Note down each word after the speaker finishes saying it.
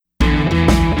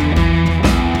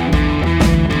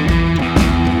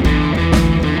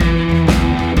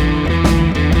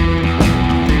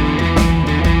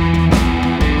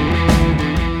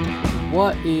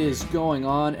going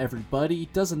on, everybody?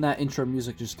 Doesn't that intro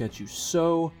music just get you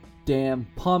so damn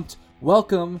pumped?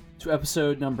 Welcome to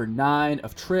episode number 9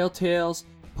 of Trail Tales,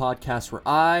 a podcast where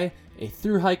I, a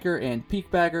thru hiker and peak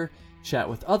bagger, chat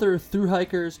with other thru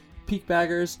hikers, peak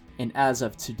baggers, and as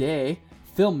of today,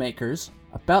 filmmakers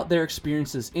about their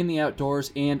experiences in the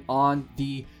outdoors and on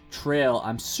the trail.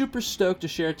 I'm super stoked to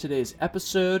share today's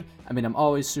episode. I'm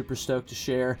always super stoked to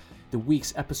share the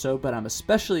week's episode, but I'm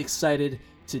especially excited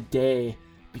today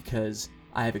because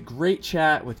I have a great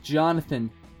chat with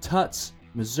Jonathan Tuts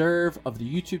Meserve of the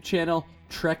YouTube channel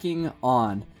Trekking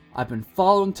On. I've been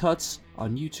following Tuts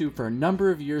on YouTube for a number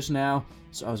of years now,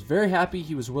 so I was very happy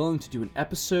he was willing to do an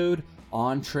episode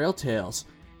on Trail Tales.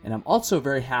 And I'm also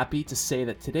very happy to say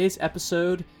that today's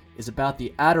episode is about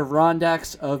the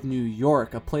Adirondacks of New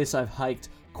York, a place I've hiked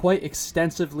quite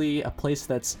extensively, a place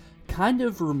that's kind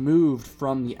of removed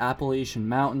from the Appalachian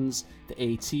Mountains,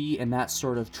 the AT, and that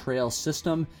sort of trail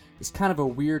system. It's kind of a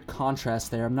weird contrast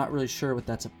there. I'm not really sure what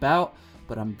that's about,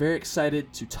 but I'm very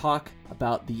excited to talk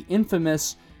about the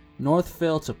infamous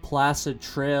Northville to Placid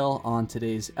Trail on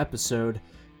today's episode.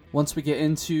 Once we get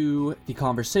into the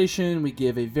conversation, we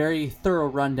give a very thorough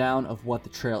rundown of what the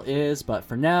trail is, but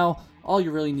for now, all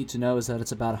you really need to know is that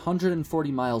it's about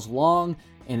 140 miles long,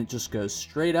 and it just goes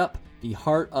straight up the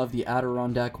heart of the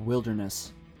Adirondack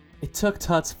wilderness. It took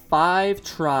Tuts 5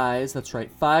 tries, that's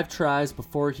right, 5 tries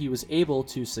before he was able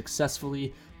to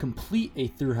successfully complete a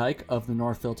thru hike of the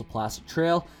Northville to Placid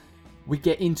Trail. We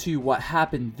get into what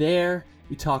happened there,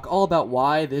 we talk all about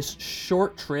why this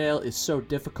short trail is so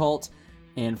difficult,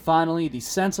 and finally, the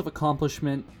sense of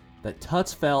accomplishment that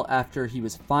Tuts felt after he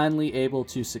was finally able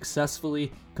to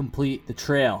successfully complete the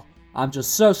trail. I'm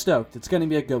just so stoked. It's going to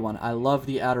be a good one. I love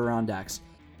the Adirondacks.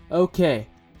 Okay,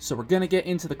 so we're going to get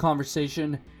into the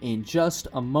conversation in just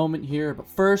a moment here, but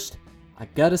first, I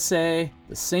gotta say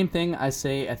the same thing I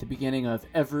say at the beginning of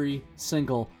every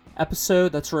single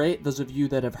episode. That's right, those of you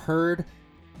that have heard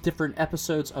different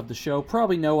episodes of the show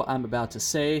probably know what I'm about to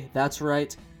say. That's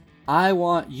right, I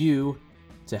want you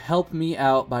to help me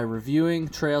out by reviewing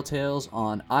Trail Tales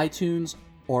on iTunes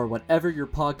or whatever your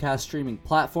podcast streaming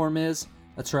platform is.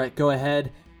 That's right, go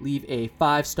ahead, leave a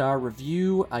 5-star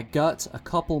review. I got a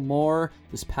couple more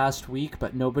this past week,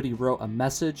 but nobody wrote a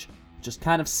message. Just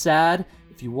kind of sad.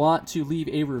 If you want to leave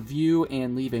a review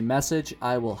and leave a message,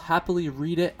 I will happily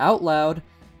read it out loud.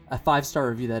 A 5-star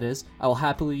review, that is. I will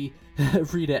happily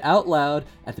read it out loud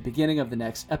at the beginning of the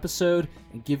next episode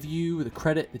and give you the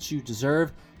credit that you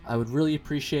deserve. I would really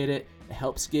appreciate it. It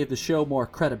helps give the show more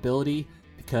credibility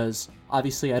because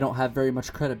obviously I don't have very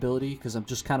much credibility because I'm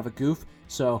just kind of a goof.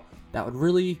 So that would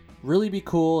really, really be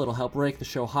cool. It'll help rank the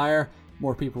show higher.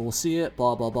 More people will see it,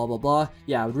 blah, blah, blah, blah, blah.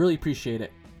 Yeah, I would really appreciate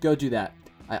it. Go do that.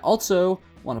 I also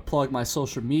want to plug my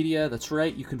social media. That's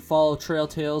right, you can follow Trail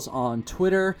Tales on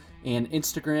Twitter and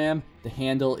Instagram. The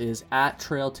handle is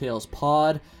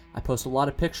 @TrailTalesPod. I post a lot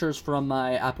of pictures from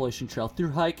my Appalachian Trail thru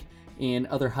hike and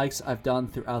other hikes I've done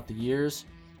throughout the years.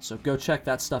 So go check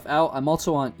that stuff out. I'm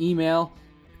also on email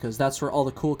because that's where all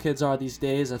the cool kids are these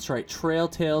days. That's right,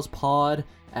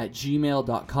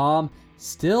 trailtalespod@gmail.com.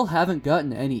 Still haven't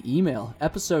gotten any email.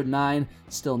 Episode 9,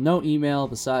 still no email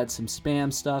besides some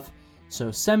spam stuff. So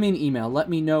send me an email. Let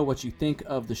me know what you think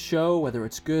of the show, whether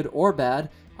it's good or bad.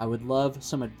 I would love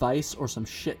some advice or some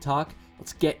shit talk.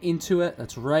 Let's get into it.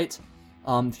 That's right.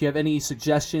 If you have any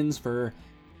suggestions for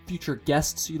future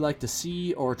guests you'd like to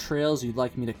see or trails you'd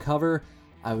like me to cover,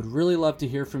 I would really love to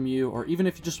hear from you. Or even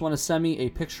if you just want to send me a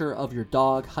picture of your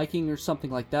dog hiking or something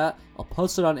like that, I'll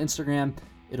post it on Instagram.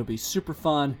 It'll be super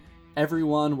fun.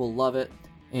 Everyone will love it.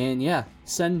 And yeah,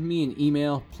 send me an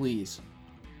email, please.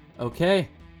 Okay,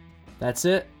 that's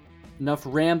it. Enough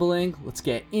rambling. Let's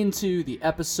get into the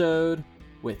episode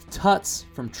with Tuts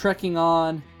from Trekking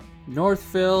On,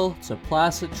 Northville to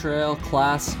Placid Trail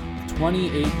Class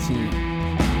 2018.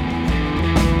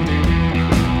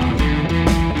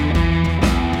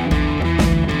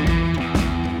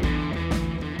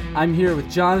 I'm here with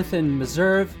Jonathan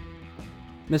Meserve,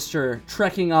 Mr.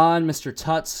 Trekking On, Mr.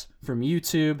 Tuts from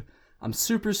YouTube. I'm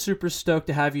super, super stoked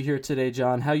to have you here today,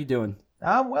 John. How you doing?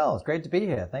 I'm well. It's great to be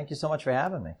here. Thank you so much for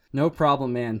having me. No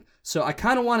problem, man. So I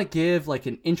kind of want to give like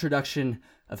an introduction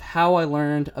of how I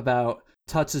learned about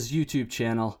Tuts' YouTube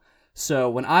channel. So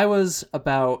when I was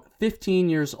about 15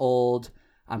 years old,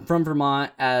 I'm from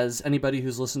Vermont, as anybody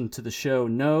who's listened to the show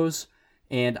knows.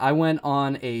 And I went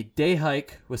on a day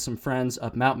hike with some friends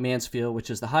up Mount Mansfield,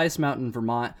 which is the highest mountain in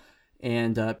Vermont,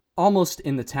 and almost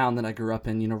in the town that I grew up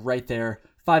in, right there,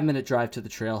 5-minute drive to the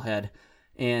trailhead.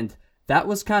 And that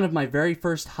was kind of my very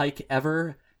first hike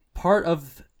ever. Part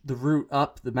of the route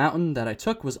up the mountain that I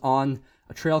took was on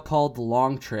a trail called the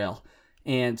Long Trail.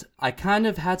 And I kind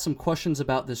of had some questions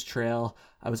about this trail.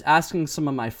 I was asking some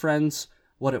of my friends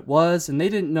what it was, and they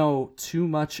didn't know too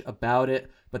much about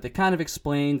it, but they kind of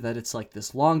explained that it's like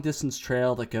this long distance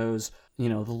trail that goes, the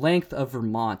length of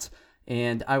Vermont.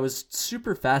 And I was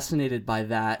super fascinated by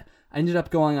that. I ended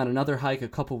up going on another hike a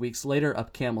couple weeks later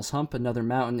up Camel's Hump, another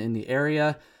mountain in the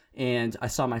area, and I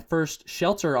saw my first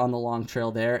shelter on the Long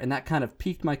Trail there, and that kind of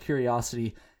piqued my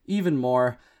curiosity even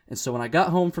more. And so when I got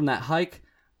home from that hike,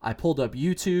 I pulled up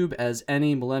YouTube, as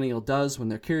any millennial does when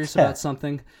they're curious about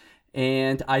something,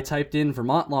 and I typed in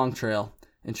Vermont Long Trail.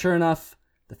 And sure enough,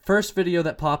 the first video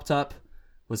that popped up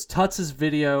was Tuts'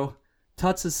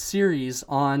 series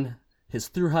on his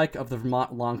through hike of the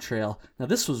Vermont Long Trail. Now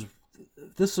this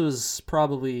was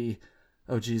probably,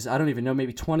 I don't even know,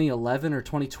 maybe 2011 or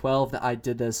 2012 that I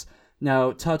did this.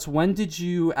 Now, Tuts, when did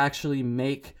you actually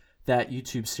make that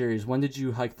YouTube series? When did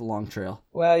you hike the Long Trail?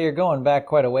 Well, you're going back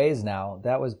quite a ways now.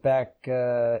 That was back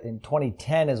in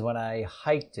 2010 is when I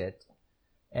hiked it.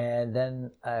 And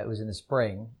then it was in the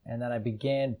spring. And then I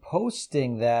began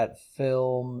posting that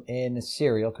film in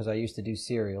serial, because I used to do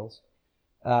serials,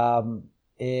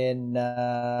 in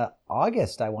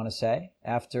August, I want to say.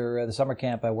 After the summer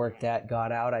camp I worked at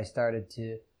got out, I started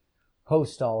to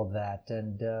post all of that.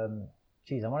 And,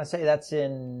 I want to say that's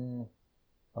in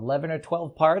 11 or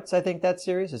 12 parts, I think, that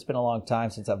series. It's been a long time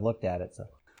since I've looked at it. So.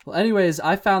 Well, anyways,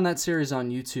 I found that series on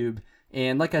YouTube,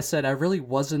 and like I said, I really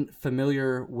wasn't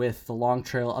familiar with the Long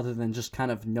Trail other than just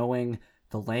kind of knowing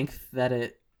the length that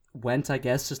it went, I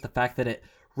guess, just the fact that it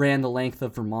ran the length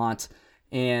of Vermont.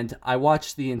 And I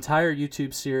watched the entire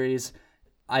YouTube series.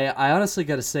 I honestly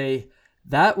got to say,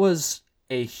 that was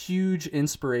a huge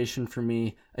inspiration for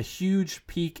me, a huge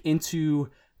peek into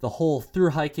the whole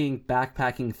through hiking,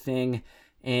 backpacking thing.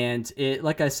 And it,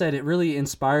 like I said, it really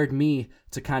inspired me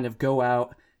to kind of go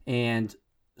out and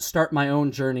start my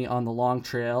own journey on the Long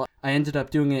Trail. I ended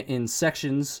up doing it in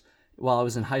sections while I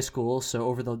was in high school, so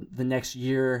over the next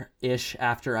year-ish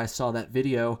after I saw that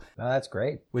video. Oh, that's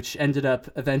great. Which ended up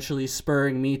eventually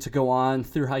spurring me to go on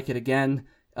through hike it again,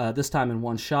 this time in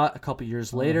one shot a couple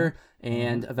years later,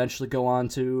 and eventually go on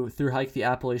to through hike the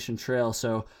Appalachian Trail.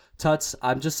 So Tuts,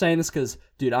 I'm just saying this because,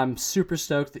 dude, I'm super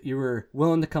stoked that you were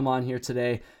willing to come on here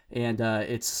today, and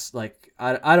it's like,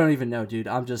 I don't even know, dude.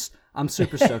 I'm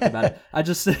super stoked about it. I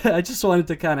just wanted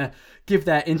to kind of give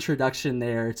that introduction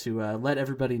there to let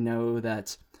everybody know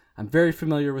that I'm very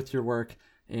familiar with your work,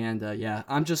 and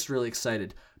I'm just really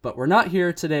excited. But we're not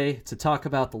here today to talk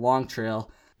about the Long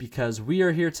Trail, because we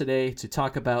are here today to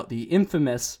talk about the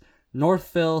infamous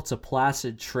Northville to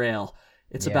Placid Trail.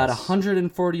 It's about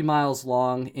 140 miles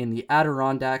long in the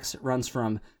Adirondacks. It runs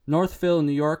from Northville,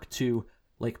 New York to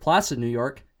Lake Placid, New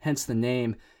York, hence the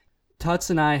name. Tuts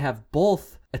and I have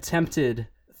both attempted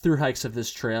through hikes of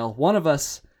this trail. One of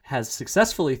us has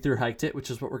successfully through hiked it, which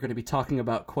is what we're going to be talking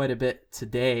about quite a bit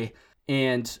today.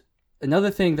 And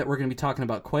another thing that we're going to be talking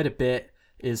about quite a bit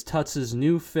is Tuts'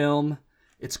 new film.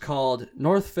 It's called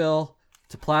Northville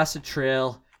to Placid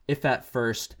Trail, If at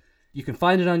First. You can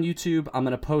find it on YouTube. I'm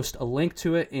going to post a link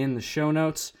to it in the show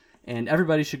notes, and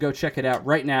everybody should go check it out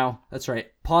right now. That's right.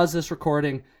 Pause this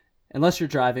recording, unless you're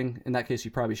driving. In that case,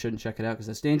 you probably shouldn't check it out because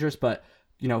that's dangerous, but,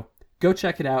 go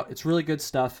check it out. It's really good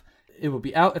stuff. It will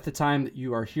be out at the time that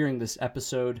you are hearing this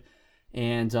episode,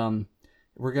 and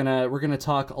we're gonna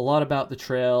talk a lot about the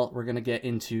trail. We're gonna get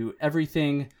into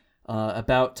everything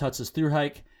about Tuts' through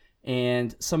hike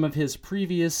and some of his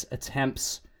previous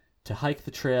attempts to hike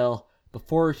the trail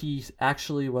before he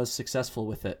actually was successul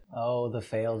with it. Oh, the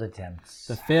failed attempts.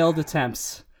 The failed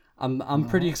attempts. I'm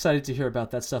pretty excited to hear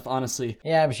about that stuff, honestly.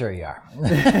 Yeah, I'm sure you are.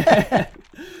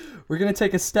 We're going to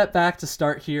take a step back to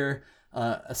start here,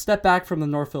 a step back from the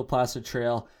Northville Placid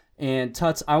Trail. And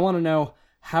Tuts, I want to know,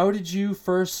 how did you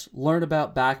first learn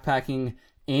about backpacking,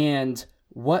 and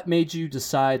what made you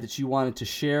decide that you wanted to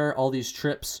share all these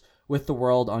trips with the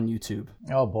world on YouTube?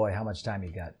 Oh boy, how much time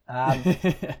you got.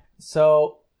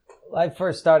 So I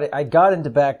got into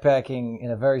backpacking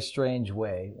in a very strange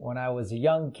way. When I was a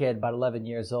young kid, about 11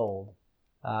 years old,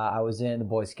 I was in the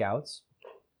Boy Scouts,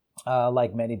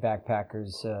 like many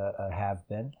backpackers have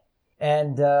been.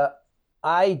 And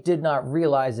I did not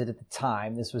realize it at the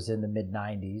time. This was in the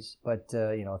mid-90s, but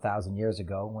 1,000 years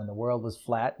ago, when the world was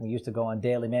flat. We used to go on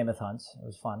daily mammoth hunts. It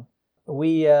was fun.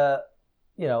 I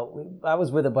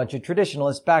was with a bunch of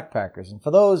traditionalist backpackers. And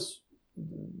for those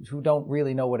who don't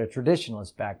really know what a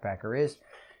traditionalist backpacker is,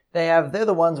 they're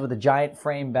the ones with the giant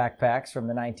frame backpacks from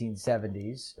the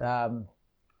 1970s,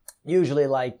 usually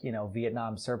like,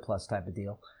 Vietnam surplus type of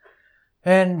deal.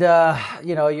 And,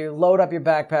 you load up your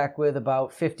backpack with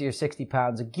about 50 or 60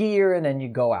 pounds of gear, and then you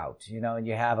go out, and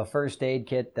you have a first aid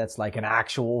kit that's like an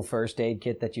actual first aid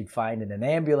kit that you'd find in an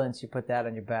ambulance. You put that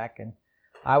on your back. And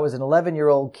I was an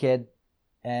 11-year-old kid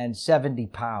and 70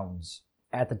 pounds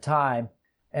at the time.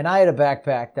 And I had a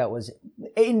backpack that was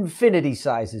infinity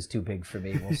sizes too big for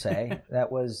me, we'll say.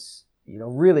 That was,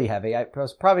 really heavy. I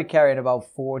was probably carrying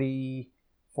about 40,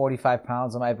 45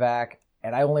 pounds on my back,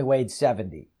 and I only weighed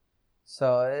 70.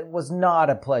 So it was not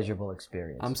a pleasurable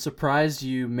experience. I'm surprised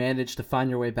you managed to find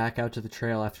your way back out to the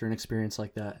trail after an experience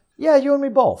like that. Yeah, you and me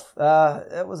both.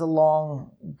 It was a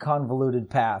long, convoluted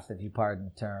path, if you pardon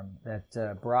the term,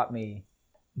 that brought me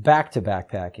back to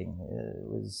backpacking.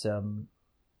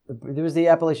 There was the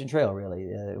Appalachian Trail,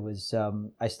 really.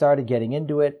 I started getting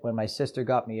into it when my sister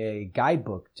got me a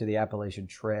guidebook to the Appalachian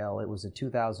Trail. It was a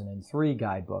 2003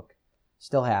 guidebook.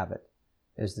 Still have it.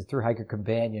 There's the Thru Hiker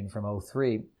Companion from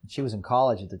 '03. She was in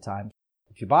college at the time.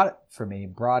 She bought it for me,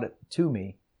 brought it to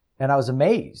me, and I was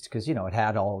amazed because, it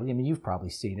had all, you've probably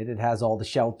seen it. It has all the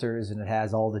shelters and it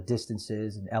has all the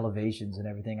distances and elevations and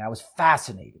everything. I was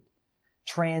fascinated,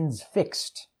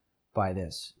 transfixed by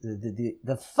this.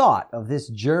 The thought of this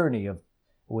journey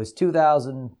was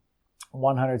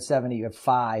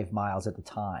 2,175 miles at the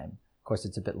time. Of course,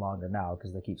 it's a bit longer now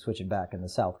because they keep switching back in the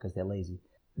south because they're lazy.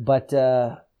 But,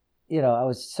 I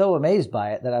was so amazed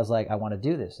by it that I was like, I want to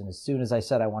do this. And as soon as I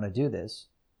said I want to do this,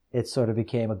 it sort of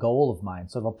became a goal of mine,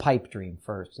 sort of a pipe dream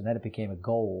first, and then it became a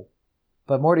goal.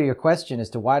 But more to your question as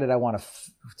to why did I want to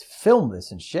film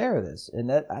this and share this, and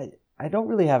that I don't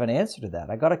really have an answer to that.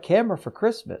 I got a camera for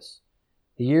Christmas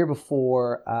the year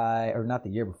before not the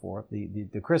year before,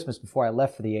 the Christmas before I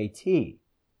left for the AT.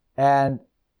 And,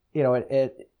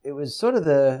 it was sort of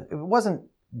it wasn't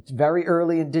very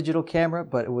early in digital camera,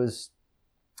 but it was,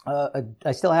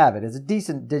 I still have it. It's a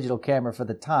decent digital camera for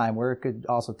the time where it could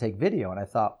also take video. And I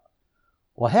thought,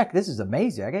 well, heck, this is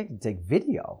amazing. I can take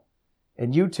video.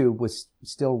 And YouTube was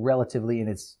still relatively in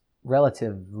its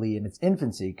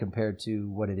infancy compared to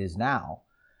what it is now.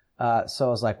 So I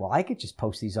was like, well, I could just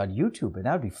post these on YouTube and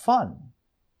that would be fun.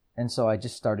 And so I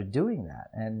just started doing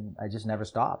that, and I just never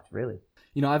stopped, really.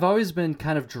 I've always been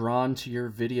kind of drawn to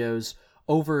your videos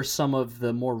over some of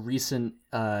the more recent,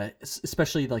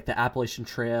 especially like the Appalachian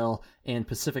Trail and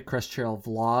Pacific Crest Trail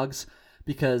vlogs,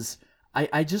 because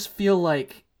I just feel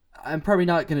like I'm probably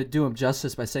not going to do them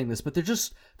justice by saying this, but they're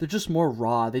just more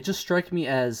raw. They just strike me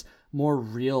as more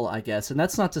real, I guess. And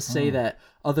that's not to say that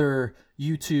other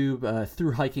YouTube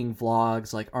through hiking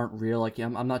vlogs like aren't real. Like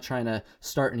I'm not trying to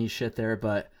start any shit there,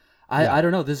 but I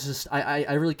don't know. This is just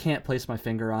I really can't place my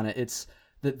finger on it. It's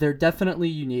that they're definitely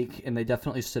unique and they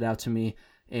definitely stood out to me.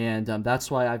 And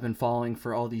that's why I've been following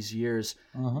for all these years.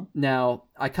 Now,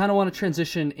 I kind of want to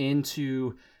transition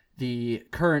into the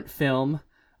current film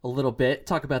a little bit,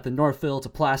 talk about the Northville to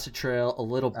Placid Trail a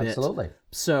little bit. Absolutely.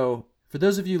 So, for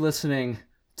those of you listening,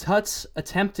 Tuts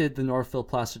attempted the Northville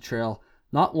Placid Trail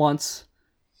not once,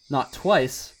 not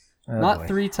twice, not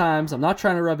 3 times. I'm not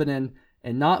trying to rub it in,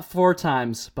 and not 4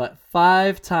 times, but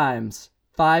 5 times.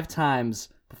 5 times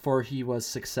before he was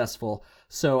successful.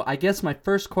 So I guess my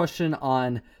first question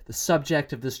on the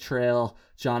subject of this trail,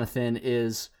 Jonathan,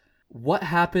 is what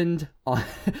happened on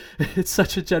it's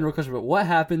such a general question, but what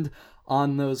happened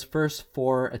on those first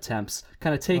 4 attempts?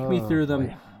 Kind of take me through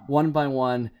them one by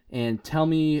one and tell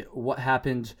me what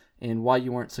happened and why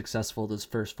you weren't successful those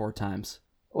first 4 times.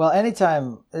 Well,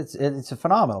 anytime, it's a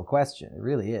phenomenal question. It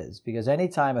really is, because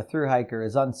anytime a thru hiker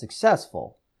is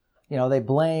unsuccessful, they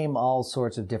blame all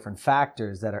sorts of different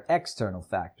factors that are external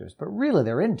factors, but really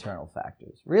they're internal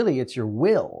factors. Really, it's your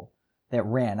will that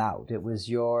ran out. It was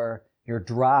your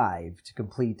drive to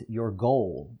complete your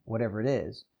goal, whatever it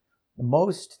is.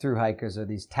 Most thru hikers are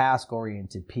these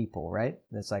task-oriented people, right?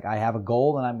 It's like, I have a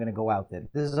goal and I'm going to go out there.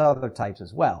 There's other types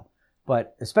as well.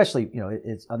 But especially,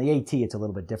 it's on the AT, it's a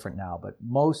little bit different now. But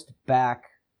most back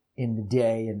in the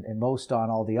day and most on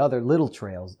all the other little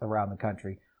trails around the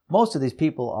country, most of these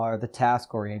people are the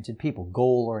task-oriented people,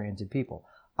 goal-oriented people.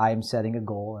 I am setting a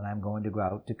goal and I'm going to go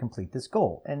out to complete this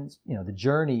goal. And, the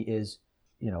journey is,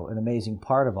 an amazing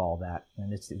part of all that.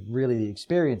 And it's really the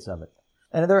experience of it.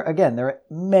 And there are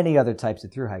many other types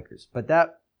of thru hikers, but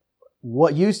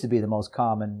what used to be the most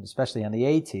common, especially on the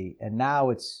AT, and now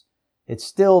it's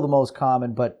still the most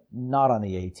common, but not on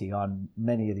the AT, on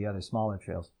many of the other smaller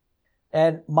trails.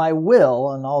 And my will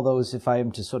on all those, if I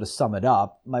am to sort of sum it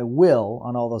up, my will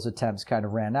on all those attempts kind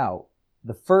of ran out.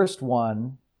 The first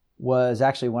one was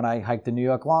actually when I hiked the New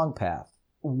York Long Path.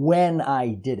 When I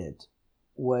did it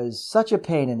was such a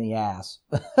pain in the ass.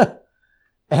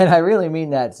 And I really mean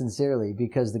that sincerely,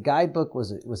 because the guidebook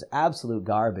was absolute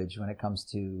garbage when it comes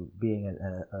to being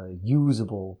a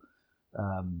usable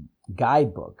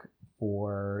guidebook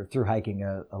for through hiking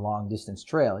a long distance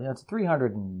trail. It's a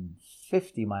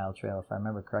 350-mile trail, if I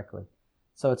remember correctly.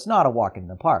 So it's not a walk in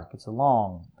the park. It's a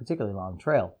long, particularly long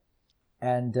trail.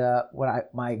 And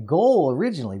my goal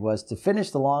originally was to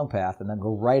finish the long path and then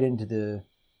go right into the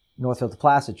Northfield to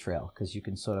Placid Trail, because you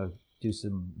can sort of do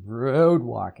some road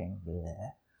walking.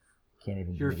 Blech. Can't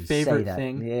even Your really favorite say that.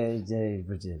 thing. Yeah,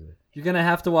 You're going to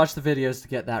have to watch the videos to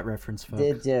get that reference,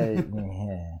 folks.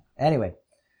 Anyway,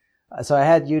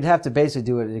 so you'd have to basically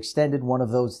do an extended one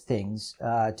of those things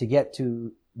to get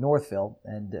to Northfield,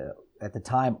 and at the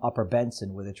time, Upper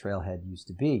Benson, where the trailhead used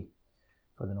to be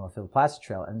for the Northfield Placid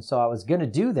Trail. And so I was going to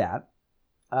do that,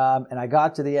 and I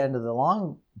got to the end of the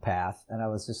long path, and I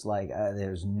was just like,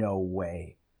 there's no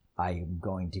way I am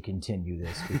going to continue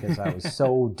this, because I was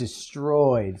so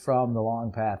destroyed from the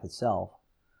long path itself,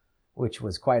 which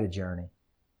was quite a journey,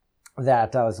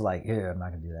 that I was like, yeah, I'm not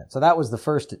going to do that. So that was the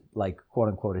first, like, quote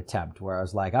unquote attempt where I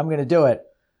was like, I'm going to do it.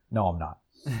 No, I'm not.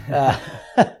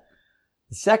 The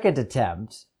second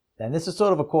attempt, and this is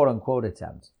sort of a quote unquote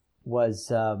attempt,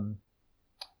 was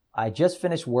I just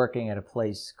finished working at a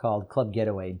place called Club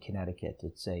Getaway in Connecticut.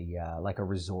 It's like a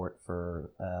resort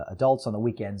for adults on the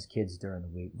weekends, kids during the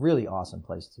week. Really awesome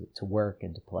place to work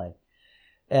and to play.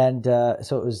 And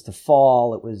so it was the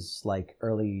fall. It was like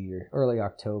early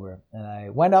October, and I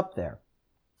went up there.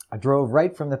 I drove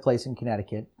right from the place in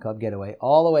Connecticut, Club Getaway,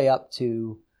 all the way up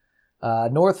to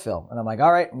Northfield. And I'm like,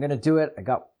 all right, I'm going to do it. I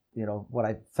got what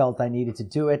I felt I needed to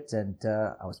do it, and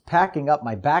I was packing up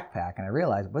my backpack, and I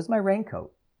realized, where's my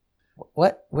raincoat?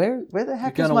 What? Where the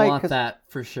heck is my... You're going to want that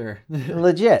for sure.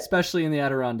 Legit. Especially in the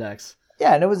Adirondacks.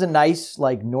 Yeah, and it was a nice,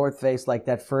 like, North Face, like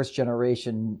that first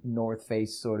generation North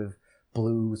Face sort of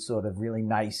blue, sort of really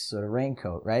nice sort of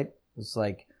raincoat, right? It was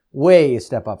like way a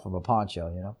step up from a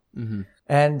poncho, Mm-hmm.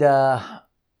 And I'm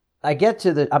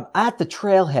at the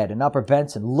trailhead in Upper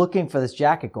Benson looking for this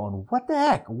jacket, going, what the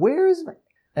heck? Where is my...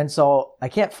 And so I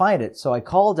can't find it. So I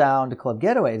call down to Club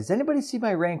Getaway. Does anybody see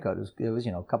my raincoat? It was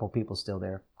a couple people still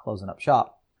there closing up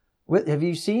shop. Have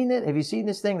you seen it? Have you seen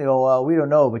this thing? They go, well, we don't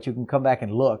know, but you can come back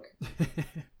and look,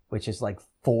 which is like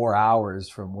 4 hours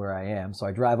from where I am. So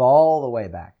I drive all the way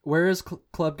back. Where is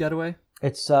Club Getaway?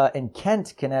 It's in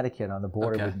Kent, Connecticut, on the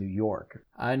border with New York.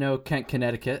 I know Kent,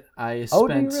 Connecticut. Do you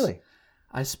really?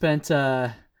 I spent,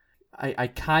 I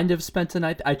kind of spent a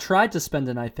night. I tried to spend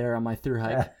a night there on my through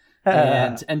hike.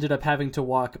 And ended up having to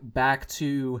walk back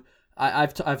to...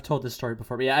 I've told this story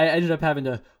before, but yeah, I ended up having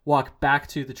to walk back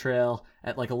to the trail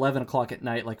at like 11 o'clock at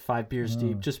night, like 5 beers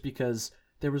deep, just because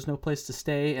there was no place to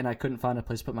stay and I couldn't find a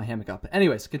place to put my hammock up.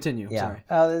 Anyways, continue. Yeah.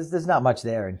 Sorry. There's not much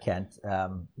there in Kent,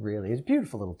 really. It's a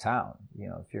beautiful little town,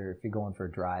 if you're going for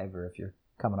a drive or if you're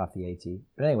coming off the AT.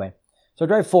 But anyway, so I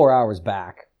drive 4 hours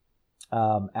back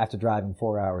after driving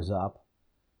 4 hours up.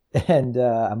 And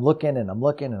I'm looking and I'm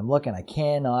looking and I'm looking. I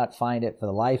cannot find it for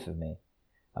the life of me.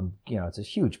 It's a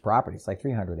huge property. It's like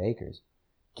 300 acres.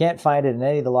 Can't find it in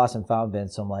any of the lost and found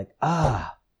bins. So I'm like,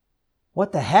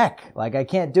 what the heck? Like, I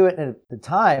can't do it. And at the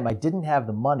time, I didn't have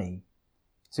the money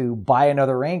to buy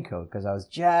another raincoat because I was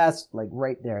just like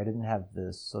right there. I didn't have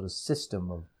this sort of system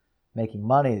of making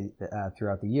money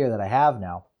throughout the year that I have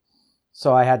now.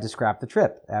 So I had to scrap the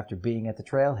trip after being at the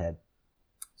trailhead.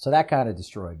 So that kind of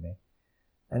destroyed me.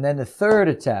 And then the third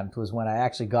attempt was when I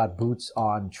actually got boots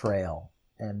on trail.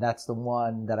 And that's the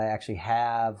one that I actually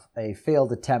have a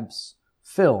failed attempts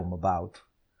film about.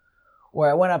 Where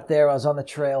I went up there, I was on the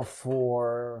trail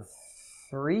for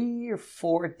 3 or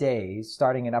 4 days,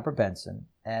 starting in Upper Benson.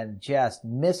 And just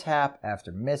mishap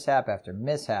after mishap after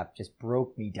mishap just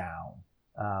broke me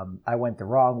down. I went the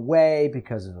wrong way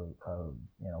because of a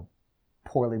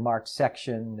poorly marked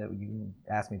section that you can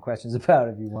ask me questions about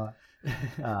if you want.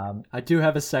 I do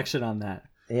have a section on that.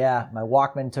 Yeah, my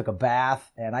Walkman took a bath,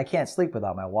 and I can't sleep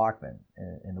without my Walkman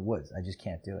in the woods. I just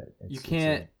can't do it.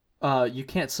 You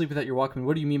can't sleep without your Walkman.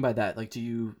 What do you mean by that? Like, do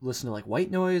you listen to like white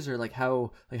noise, or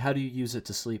how do you use it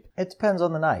to sleep? It depends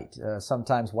on the night.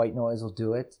 Sometimes white noise will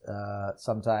do it.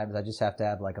 Sometimes I just have to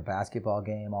have like a basketball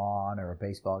game on, or a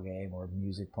baseball game, or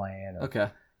music playing,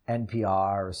 or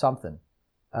NPR or something.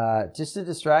 Just to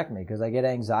distract me, because I get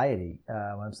anxiety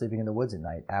when I'm sleeping in the woods at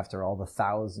night after all the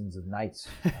thousands of nights,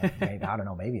 maybe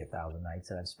 1,000 nights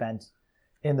that I've spent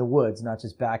in the woods, not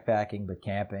just backpacking, but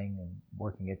camping and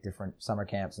working at different summer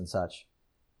camps and such.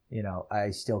 I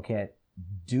still can't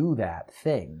do that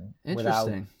thing without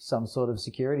some sort of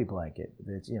security blanket.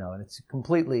 It's, and it's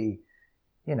completely,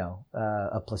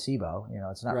 a placebo.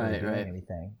 It's not really doing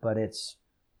anything, but it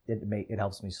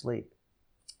helps me sleep.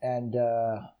 And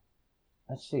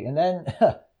let's see, and then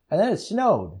it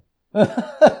snowed.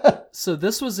 So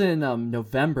this was in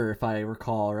November, if I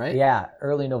recall, right? Yeah,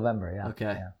 early November. Yeah. Okay.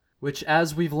 Yeah. Which,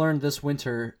 as we've learned this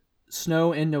winter,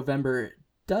 snow in November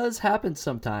does happen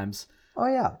sometimes. Oh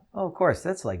yeah. Oh, of course.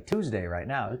 That's like Tuesday right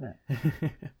now, isn't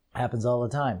it? Happens all the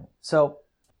time. So,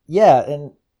 yeah,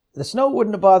 and the snow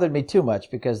wouldn't have bothered me too much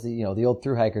because the old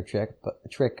thru hiker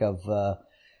trick of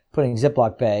putting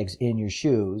Ziploc bags in your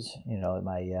shoes.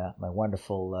 My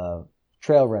wonderful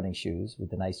trail running shoes with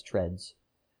the nice treads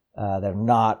that are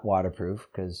not waterproof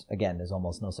because again, there's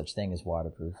almost no such thing as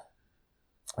waterproof,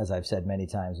 as I've said many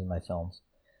times in my films.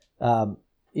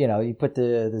 You put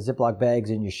the Ziploc bags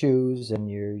in your shoes and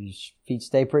your feet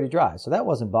stay pretty dry. So that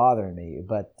wasn't bothering me.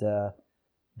 But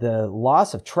the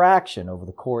loss of traction over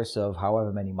the course of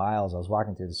however many miles I was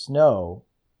walking through the snow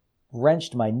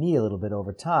wrenched my knee a little bit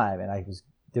over time, and I was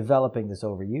developing this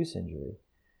overuse injury.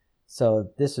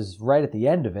 So this is right at the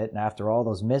end of it, and after all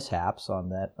those mishaps on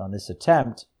this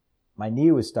attempt, my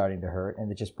knee was starting to hurt,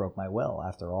 and it just broke my will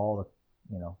after all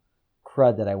the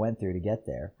crud that I went through to get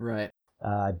there. Right.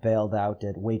 I bailed out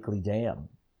at Wakely Dam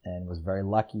and was very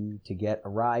lucky to get a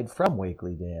ride from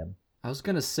Wakely Dam. I was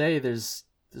gonna say there's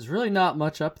really not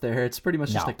much up there. It's pretty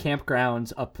much just a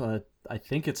campground up. I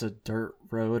think it's a dirt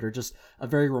road or just a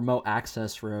very remote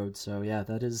access road. So yeah,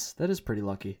 that is pretty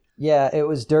lucky. Yeah, it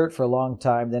was dirt for a long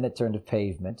time. Then it turned to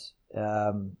pavement,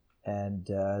 and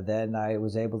then I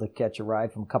was able to catch a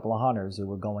ride from a couple of hunters who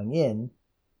were going in,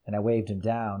 and I waved them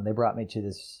down. They brought me to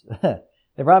this.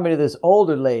 They brought me to this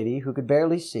older lady who could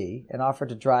barely see and offered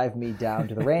to drive me down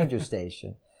to the ranger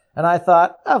station. And I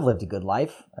thought, I've lived a good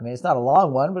life. I mean, it's not a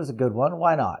long one, but it's a good one.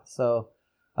 Why not? So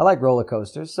I like roller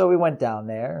coasters. So we went down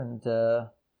there, and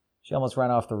she almost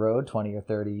ran off the road 20 or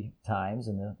 30 times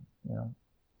in the,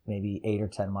 maybe 8 or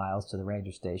 10 miles to the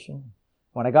ranger station.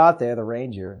 When I got there, the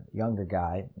ranger, younger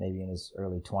guy, maybe in his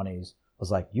early 20s,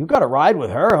 was like, "You got to ride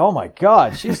with her? Oh my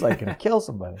God, she's like going to kill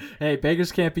somebody." Hey,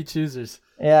 beggars can't be choosers.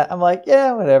 Yeah, I'm like,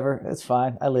 yeah, whatever. It's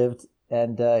fine. I lived.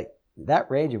 And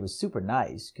that ranger was super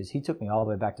nice because he took me all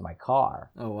the way back to my car.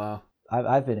 Oh, wow.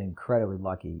 I've been incredibly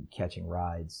lucky catching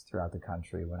rides throughout the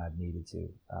country when I've needed to.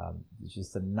 It's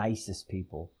just the nicest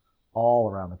people all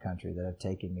around the country that have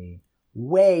taken me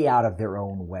way out of their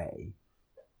own way.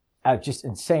 Just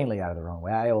insanely out of their own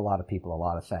way. I owe a lot of people a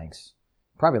lot of thanks.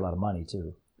 Probably a lot of money,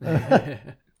 too.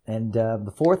 And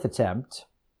the fourth attempt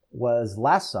was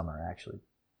last summer, actually,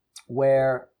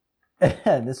 where,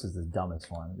 and this is the dumbest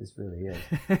one, this really is.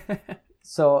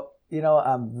 So,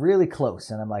 I'm really close,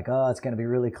 and I'm like, oh, it's going to be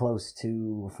really close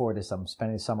to afford this. I'm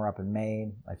spending the summer up in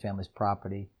Maine, my family's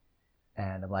property,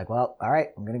 and I'm like, well, all right,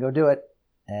 I'm going to go do it.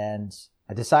 And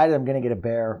I decided I'm going to get a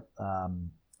bear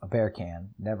can.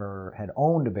 Never had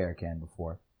owned a bear can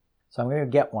before. So I'm going to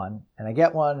get one, and I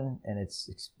get one, and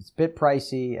it's a bit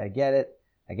pricey. I get it.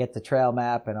 I get the trail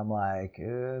map, and I'm like,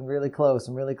 I'm really close.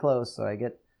 So I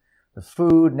get the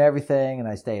food and everything, and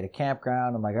I stay at a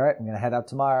campground. I'm like, all right, I'm going to head out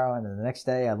tomorrow. And then the next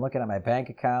day, I'm looking at my bank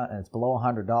account, and it's below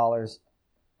 $100.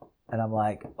 And I'm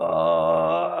like, oh,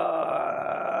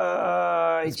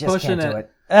 I just can't do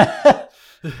it.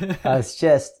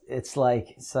 It's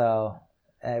like, so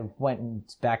I went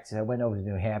over to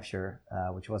New Hampshire,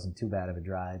 which wasn't too bad of a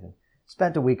drive, and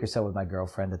spent a week or so with my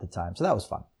girlfriend at the time. So that was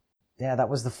fun. Yeah, that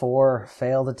was the 4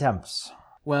 failed attempts.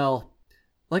 Well,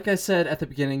 like I said at the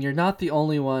beginning, you're not the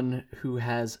only one who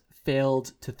has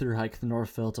failed to thru hike the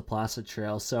Northville to Placid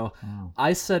Trail. So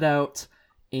I set out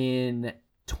in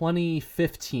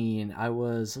 2015. It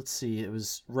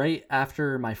was right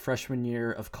after my freshman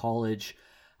year of college.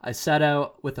 I set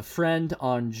out with a friend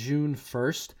on June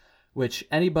 1st, which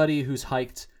anybody who's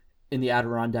hiked in the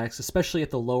Adirondacks, especially at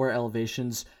the lower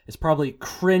elevations, is probably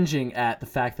cringing at the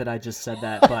fact that I just said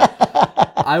that. But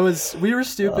we were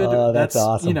stupid. Oh, that's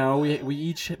awesome. We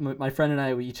each, my friend and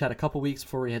I, we each had a couple weeks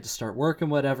before we had to start work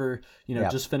and whatever,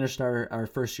 just finished our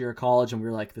first year of college, and we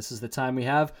were like, this is the time we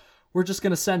have. We're just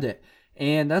going to send it.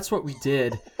 And that's what we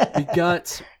did.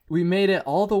 We made it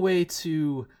all the way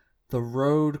to the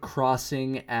road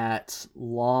crossing at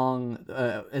Long,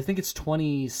 I think it's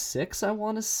 26, I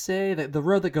want to say, the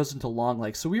road that goes into Long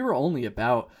Lake. So we were only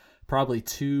about probably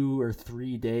 2 or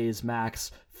 3 days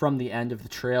max from the end of the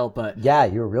trail. But yeah,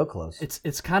 you were real close.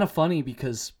 It's kind of funny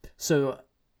because, so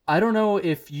I don't know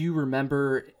if you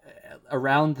remember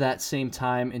around that same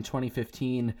time in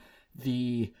 2015,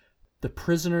 the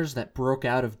prisoners that broke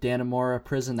out of Dannemora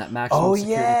prison, that maximum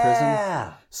security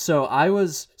prison. So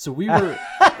we were,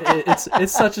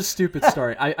 it's such a stupid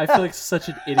story. I feel like such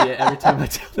an idiot every time I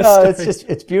tell this story.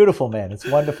 It's beautiful, man. It's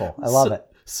wonderful. I love it.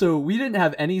 So we didn't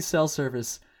have any cell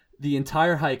service the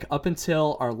entire hike up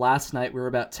until our last night. We were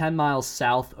about 10 miles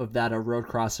south of that road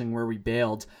crossing where we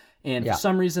bailed. And for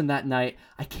some reason that night,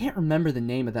 I can't remember the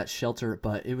name of that shelter,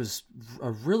 but it was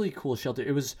a really cool shelter.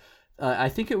 It was, I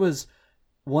think it was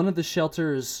one of the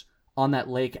shelters on that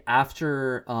lake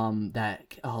after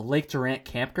that Lake Durant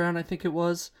campground, I think it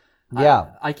was. Yeah.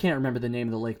 I can't remember the name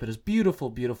of the lake, but it's beautiful,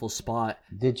 beautiful spot.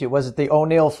 Was it the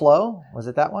O'Neill Flow? Was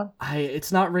it that one?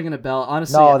 It's not ringing a bell.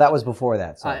 Honestly. No, that was before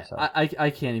that.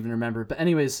 I can't even remember. But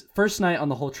anyways, first night on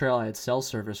the whole trail, I had cell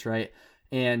service, right?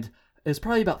 And it was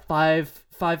probably about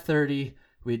 5:30.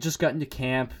 We had just gotten to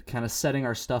camp, kind of setting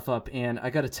our stuff up. And I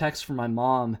got a text from my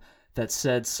mom that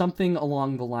said something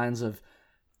along the lines of,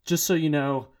 just so you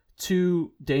know,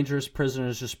 2 dangerous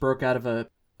prisoners just broke out of a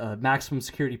maximum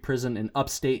security prison in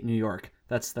upstate New York.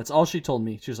 That's all she told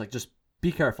me. She was like, just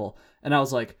be careful. And I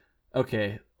was like,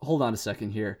 okay, hold on a second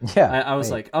here. Yeah. I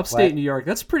was like, upstate New York,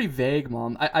 that's pretty vague,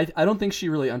 Mom. I don't think she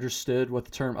really understood what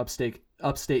the term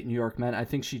upstate New York meant. I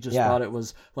think she just thought it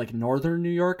was like northern New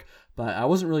York, but I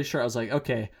wasn't really sure. I was like,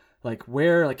 okay, like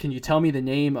where, like, can you tell me the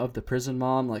name of the prison,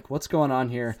 Mom? Like, what's going on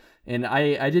here? And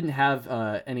I didn't have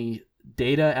any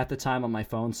data at the time on my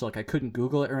phone, so like I couldn't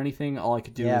Google it or anything. All I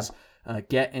could do was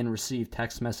get and receive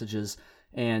text messages,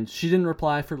 and she didn't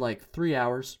reply for like 3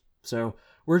 hours. So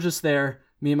we're just there,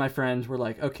 me and my friend. We're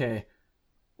like, okay,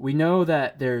 we know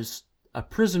that there's a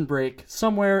prison break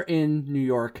somewhere in New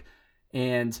York,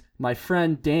 and my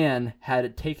friend Dan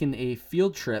had taken a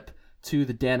field trip to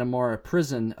the Dannemora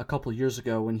prison a couple years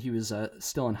ago when he was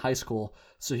still in high school.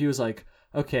 So he was like,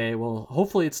 okay, well,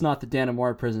 hopefully it's not the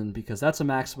Dannemora prison, because that's a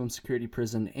maximum security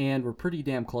prison and we're pretty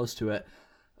damn close to it.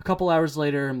 A couple hours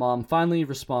later, Mom finally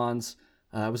responds.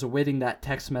 I was awaiting that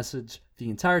text message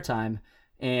the entire time,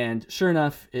 and sure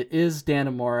enough, it is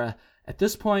Dannemora. At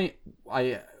this point,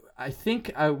 I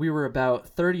think we were about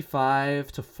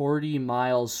 35 to 40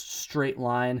 miles straight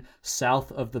line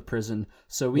south of the prison,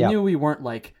 so we knew we weren't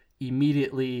like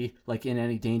immediately like in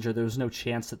any danger. There was no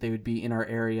chance that they would be in our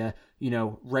area,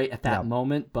 right at that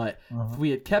moment. But if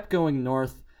we had kept going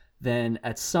north, then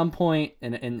at some point,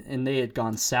 and they had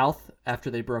gone south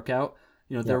after they broke out,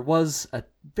 there was a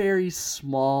very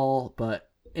small,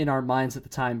 but in our minds at the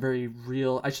time, very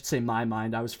real, I should say my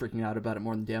mind, I was freaking out about it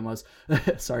more than Dan was.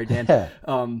 Sorry, Dan.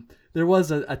 There was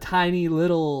a tiny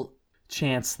little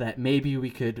chance that maybe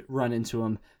we could run into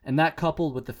them. And that,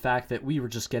 coupled with the fact that we were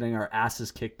just getting our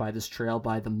asses kicked by this trail,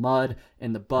 by the mud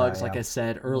and the bugs, like I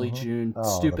said, early June,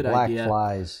 stupid the black idea.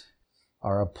 Flies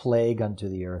are a plague unto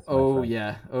the earth. Oh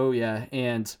yeah.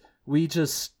 And we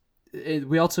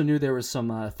also knew there was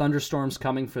some thunderstorms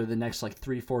coming for the next like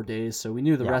 3-4 days, so we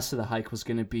knew the rest of the hike was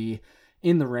going to be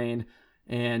in the rain.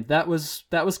 And that was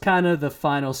kind of the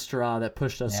final straw that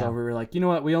pushed us over. We're like, you know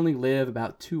what? We only live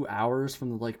about 2 hours from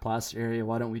the Lake Placid area.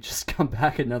 Why don't we just come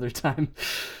back another time?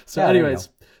 So anyways,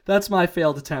 that's my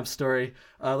failed attempt story.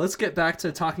 Let's get back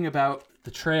to talking about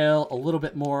the trail a little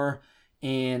bit more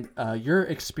and your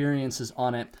experiences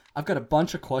on it. I've got a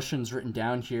bunch of questions written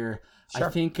down here. Sure.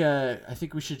 I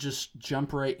think we should just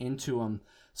jump right into them.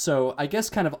 So I guess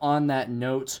kind of on that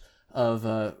note of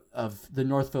the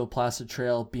Northville Placid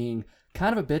Trail being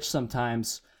kind of a bitch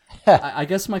sometimes, I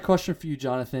guess my question for you,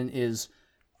 Jonathan, is,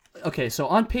 okay, so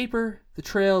on paper, the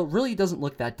trail really doesn't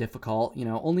look that difficult,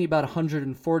 only about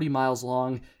 140 miles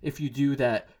long if you do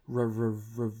that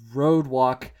road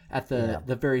walk at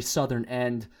the very southern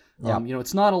end.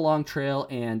 It's not a long trail,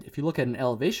 and if you look at an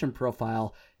elevation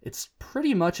profile, it's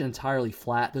pretty much entirely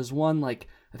flat. There's one, like,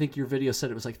 I think your video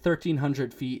said it was like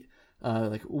 1,300 feet,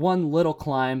 like one little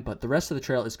climb, but the rest of the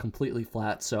trail is completely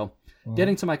flat. So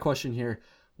getting to my question here,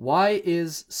 why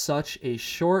is such a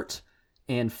short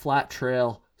and flat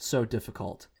trail so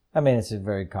difficult? I mean, it's a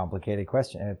very complicated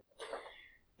question.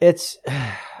 It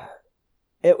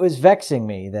was vexing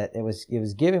me that it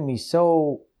was giving me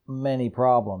so many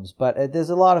problems, but there's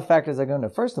a lot of factors that go into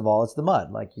it. First of all, it's the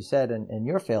mud, like you said in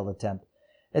your failed attempt.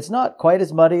 It's not quite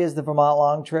as muddy as the Vermont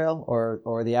Long Trail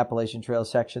or the Appalachian Trail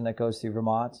section that goes through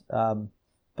Vermont,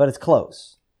 but it's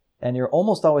close. And you're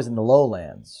almost always in the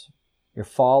lowlands. You're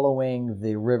following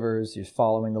the rivers, you're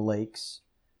following the lakes,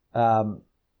 around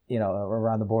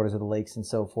the borders of the lakes and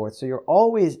so forth. So you're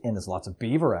always in. There's lots of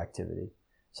beaver activity.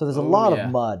 So there's a lot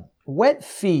of mud. Wet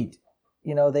feet,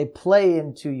 they play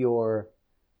into your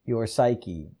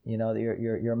psyche,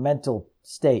 your mental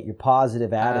state, your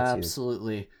positive attitude.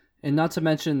 Absolutely. And not to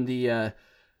mention the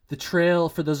trail,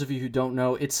 for those of you who don't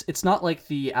know, it's not like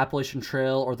the Appalachian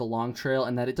Trail or the Long Trail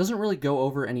in that it doesn't really go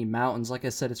over any mountains. Like I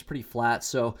said, it's pretty flat.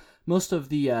 So most of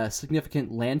the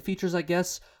significant land features, I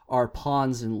guess, are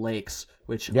ponds and lakes,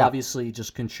 which obviously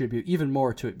just contribute even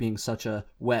more to it being such a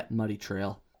wet, muddy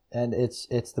trail. and it's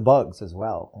the bugs as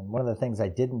well. And one of the things I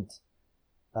didn't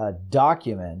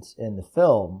document in the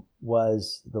film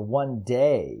was the one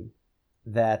day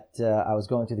that I was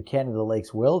going through the Canada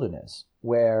Lakes Wilderness,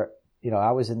 where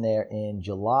I was in there in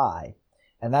July,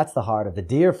 and that's the heart of the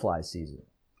deer fly season.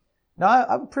 Now,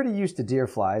 I'm pretty used to deer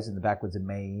flies in the backwoods of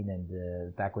Maine and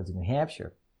the backwoods of New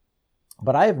Hampshire,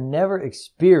 but I have never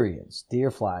experienced deer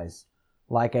flies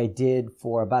like I did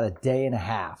for about a day and a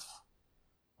half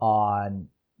on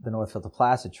the North Filter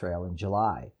Placid Trail in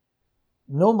July.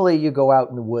 Normally, you go out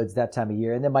in the woods that time of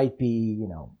year, and there might be,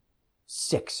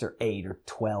 6 or 8 or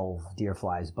 12 deer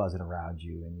flies buzzing around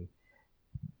you, and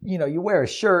you wear a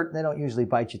shirt, and they don't usually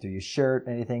bite you through your shirt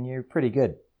or anything. You're pretty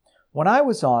good. When I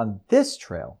was on this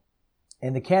trail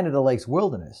in the Canada Lakes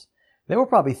Wilderness, there were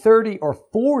probably 30 or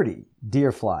 40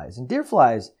 deer flies. And deer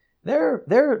flies,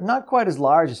 they're not quite as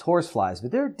large as horse flies,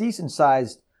 but they're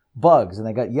decent-sized bugs, and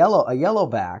they got a yellow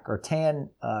back or tan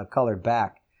colored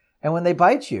back. And when they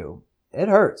bite you, it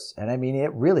hurts. And I mean,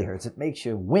 it really hurts. It makes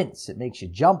you wince. It makes you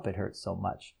jump. It hurts so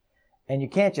much. And you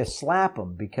can't just slap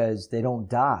them because they don't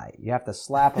die. You have to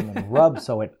slap them and rub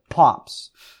so it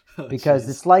pops. Because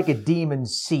it's like a demon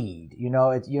seed.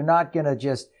 You're not going to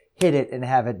just hit it and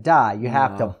have it die. You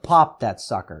have to pop that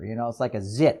sucker. It's like a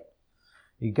zit.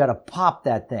 You got to pop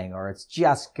that thing or it's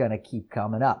just going to keep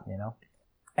coming up,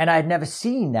 And I'd never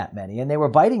seen that many. And they were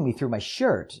biting me through my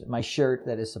shirt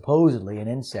that is supposedly an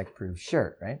insect-proof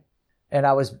shirt, right? And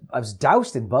I was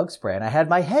doused in bug spray, and I had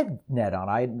my head net on.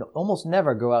 I almost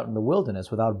never go out in the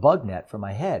wilderness without a bug net for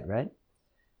my head, right?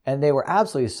 And they were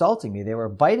absolutely assaulting me. They were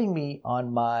biting me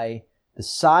on the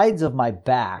sides of my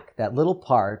back, that little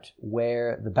part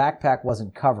where the backpack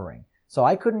wasn't covering. So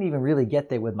I couldn't even really get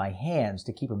there with my hands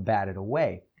to keep them batted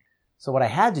away. So what I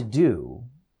had to do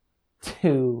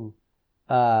to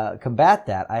combat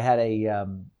that, I had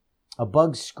a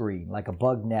bug screen, like a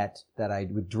bug net that I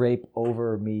would drape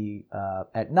over me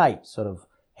at night, sort of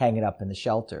hang it up in the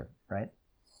shelter, right?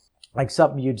 Like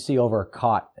something you'd see over a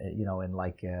cot, in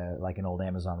like an old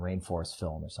Amazon rainforest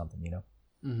film or something,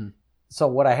 Mm-hmm. So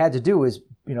what I had to do is,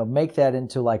 make that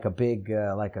into like a big,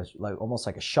 almost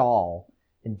like a shawl,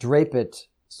 and drape it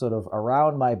sort of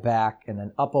around my back and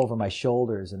then up over my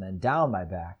shoulders and then down my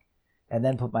back, and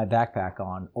then put my backpack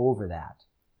on over that.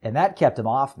 And that kept him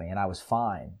off me, and I was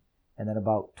fine. And then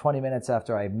about 20 minutes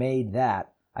after I made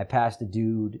that, I passed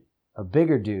a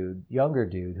bigger dude, younger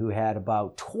dude, who had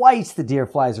about twice the deer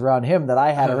flies around him that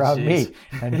I had around me.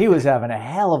 And he was having a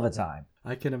hell of a time.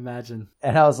 I can imagine.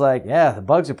 And I was like, yeah, the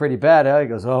bugs are pretty bad. Huh? He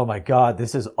goes, oh my God,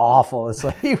 this is awful. It's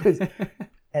like he was.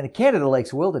 And the Canada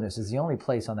Lakes Wilderness is the only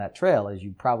place on that trail, as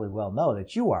you probably well know,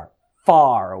 that you are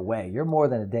far away. You're more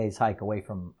than a day's hike away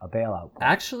from a bailout point.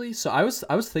 Actually, so I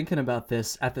was thinking about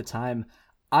this at the time.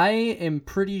 I am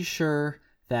pretty sure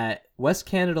that West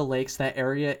Canada Lakes, that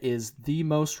area, is the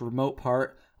most remote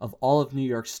part of all of New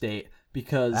York State,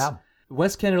 because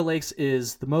West Canada Lakes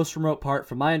is the most remote part,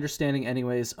 from my understanding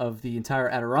anyways, of the entire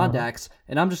Adirondacks,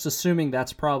 and I'm just assuming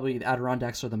that's probably the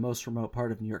Adirondacks are the most remote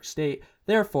part of New York State.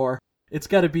 Therefore, it's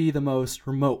got to be the most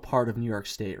remote part of New York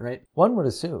State, right? One would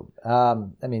assume.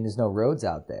 There's no roads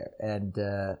out there, and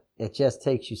it just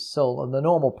takes you the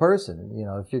normal person,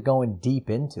 if you're going deep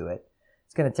into it,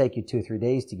 it's going to take you 2 or 3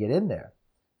 days to get in there.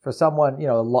 For someone,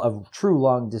 a true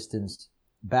long-distance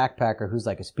backpacker who's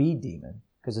like a speed demon,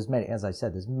 because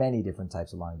there's many different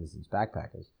types of long-distance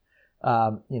backpackers.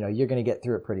 You're going to get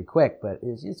through it pretty quick, but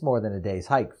it's more than a day's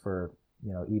hike for,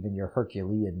 even your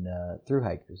Herculean through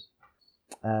hikers.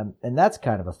 And that's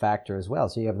kind of a factor as well.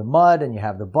 So you have the mud and you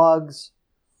have the bugs,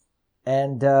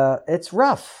 and it's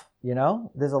rough.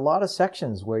 There's a lot of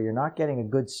sections where you're not getting a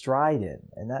good stride in,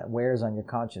 and that wears on your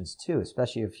conscience too,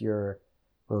 especially if you're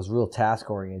those real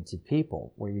task-oriented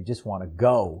people where you just want to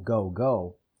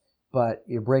go, but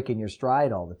you're breaking your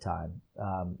stride all the time.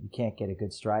 You can't get a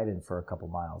good stride in for a couple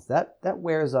miles. That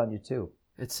wears on you too.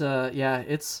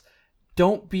 It's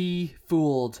don't be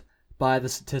fooled by the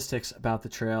statistics about the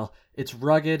trail. It's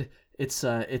rugged. It's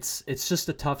just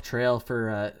a tough trail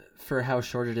for how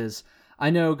short it is. I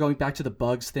know, going back to the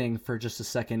bugs thing for just a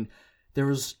second, there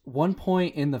was one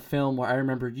point in the film where I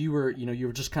remember you were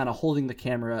just kind of holding the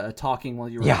camera, talking while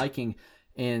you were hiking,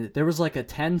 and there was like a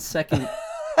 10-second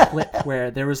clip where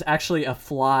there was actually a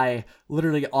fly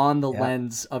literally on the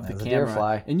lens of the camera. Deer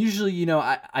fly. And usually,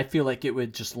 I feel like it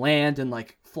would just land and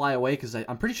like fly away, because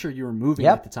I'm pretty sure you were moving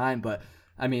at the time, but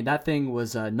I mean, that thing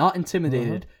was not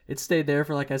intimidated. Mm-hmm. It stayed there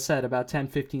for, like I said, about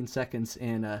 10-15 seconds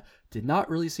and did not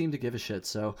really seem to give a shit.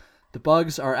 So the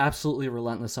bugs are absolutely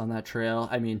relentless on that trail.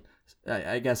 I mean,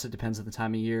 I guess it depends on the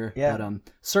time of year, but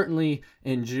certainly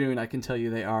in June, I can tell you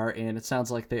they are, and it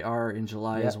sounds like they are in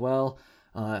July as well.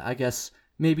 I guess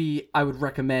maybe I would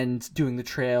recommend doing the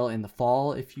trail in the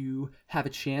fall if you have a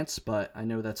chance, but I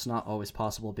know that's not always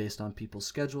possible based on people's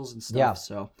schedules and stuff. Yeah.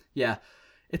 So yeah,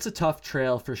 it's a tough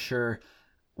trail for sure.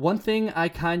 One thing I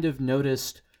kind of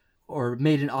noticed or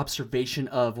made an observation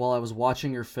of while I was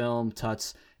watching your film,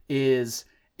 Tuts, is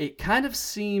it kind of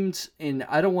seemed, and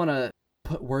I don't want to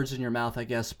put words in your mouth, I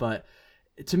guess, but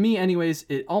to me anyways,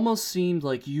 it almost seemed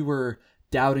like you were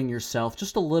doubting yourself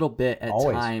just a little bit at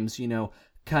Always. times,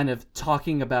 kind of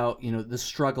talking about, the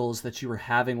struggles that you were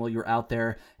having while you were out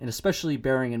there, and especially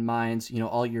bearing in mind,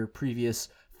 all your previous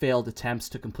failed attempts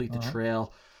to complete the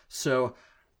trail. So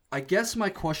I guess my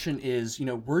question is,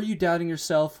 were you doubting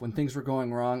yourself when things were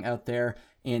going wrong out there?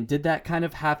 And did that kind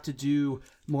of have to do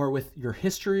more with your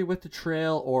history with the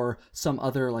trail or some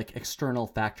other like external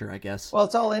factor, I guess? Well,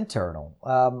 it's all internal.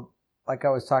 Like I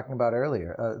was talking about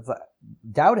earlier,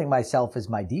 doubting myself is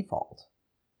my default.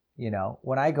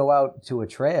 When I go out to a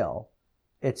trail,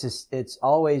 it's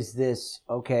always this,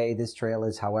 okay, this trail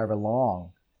is however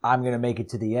long. I'm going to make it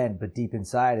to the end. But deep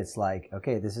inside, it's like,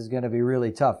 okay, this is going to be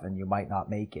really tough and you might not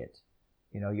make it.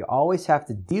 You always have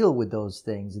to deal with those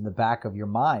things in the back of your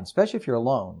mind, especially if you're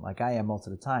alone, like I am most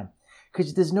of the time,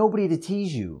 because there's nobody to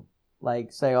tease you.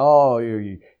 Like say, oh,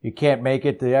 you can't make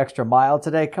it the extra mile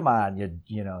today. Come on,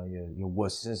 you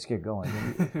wuss, just get going.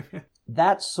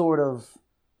 That sort of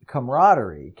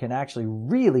camaraderie can actually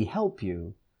really help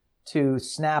you to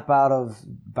snap out of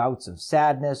bouts of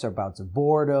sadness or bouts of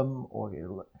boredom. Or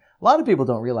a lot of people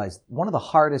don't realize one of the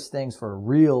hardest things for a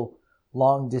real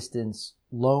long distance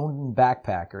lone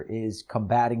backpacker is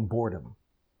combating boredom.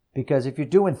 Because if you're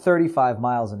doing 35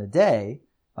 miles in a day,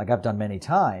 like I've done many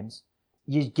times,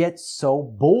 you get so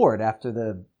bored after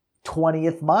the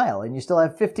 20th mile and you still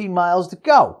have 15 miles to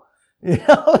go.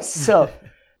 So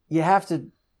you have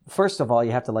to, first of all,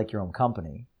 you have to like your own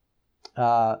company.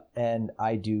 And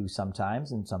I do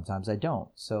sometimes, and sometimes I don't.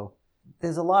 So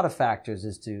there's a lot of factors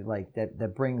as to like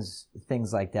that brings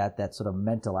things like that sort of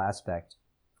mental aspect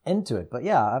into it. But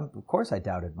yeah, of course I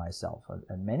doubted myself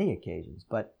on many occasions,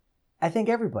 but I think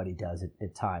everybody does it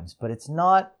at times. But it's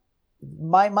not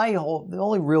the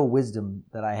only real wisdom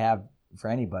that I have for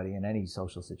anybody in any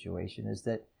social situation is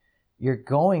that you're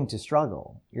going to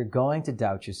struggle. You're going to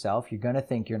doubt yourself. You're going to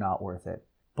think you're not worth it,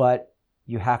 but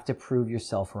you have to prove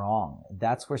yourself wrong.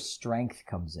 That's where strength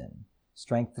comes in.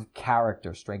 Strength of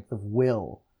character, strength of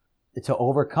will to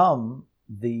overcome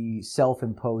the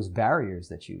self-imposed barriers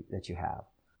that you have.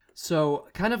 So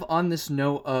kind of on this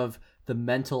note of the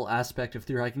mental aspect of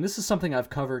thru hiking, this is something I've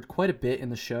covered quite a bit in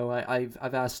the show. I've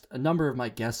asked a number of my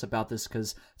guests about this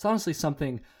because it's honestly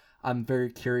something I'm very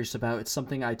curious about. It's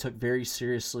something I took very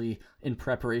seriously in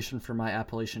preparation for my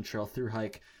Appalachian Trail thru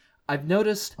hike. I've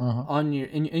noticed on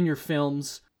in your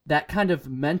films that kind of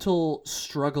mental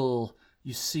struggle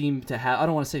you seem to have. I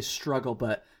don't want to say struggle,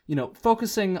 but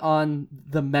focusing on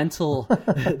the mental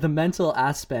the mental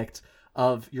aspect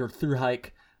of your thru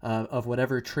hike of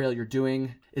whatever trail you're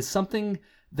doing is something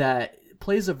that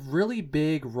plays a really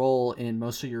big role in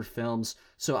most of your films.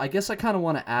 So I guess I kind of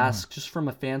want to ask, just from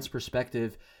a fan's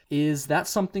perspective, is that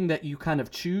something that you kind of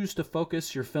choose to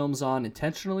focus your films on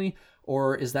intentionally,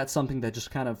 or is that something that just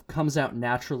kind of comes out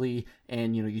naturally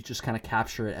and you just kind of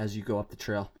capture it as you go up the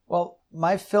trail? Well,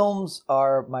 my films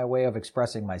are my way of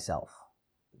expressing myself.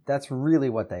 That's really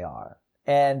what they are.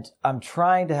 And I'm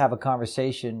trying to have a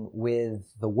conversation with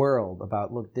the world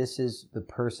about, look, this is the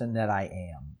person that I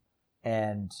am.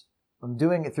 And I'm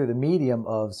doing it through the medium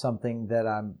of something that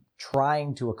I'm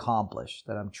trying to accomplish,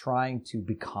 that I'm trying to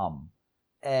become.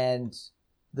 And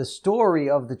the story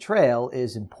of the trail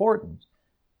is important,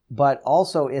 but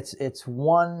also it's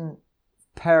one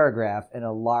paragraph in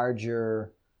a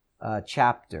larger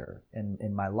chapter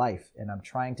in my life. And I'm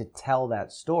trying to tell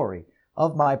that story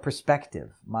of my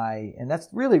perspective, and that's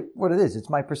really what it is. It's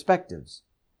my perspectives,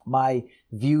 my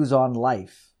views on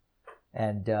life,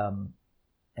 and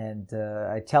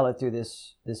I tell it through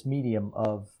this medium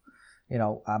of,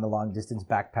 I'm a long distance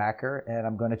backpacker, and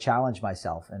I'm going to challenge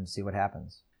myself and see what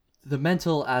happens. The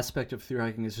mental aspect of thru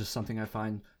hiking is just something I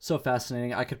find so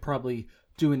fascinating. I could probably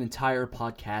do an entire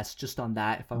podcast just on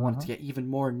that if I wanted to get even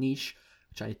more niche,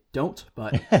 which I don't,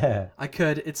 but I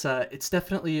could. It's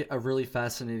definitely a really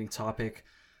fascinating topic.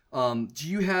 Do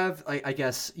you have, I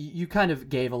guess you kind of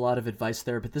gave a lot of advice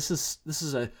there, but this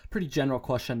is a pretty general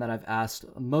question that I've asked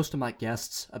most of my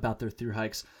guests about their thru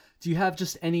hikes. Do you have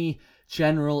just any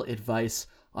general advice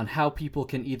on how people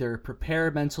can either prepare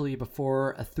mentally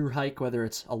before a thru hike, whether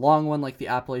it's a long one like the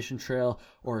Appalachian Trail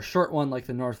or a short one like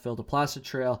the Northville to Placid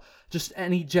Trail? Just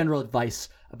any general advice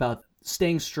about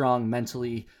staying strong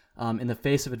mentally in the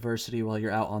face of adversity while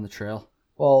you're out on the trail?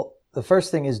 Well, the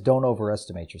first thing is don't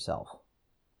overestimate yourself.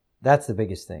 That's the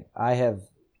biggest thing. I have,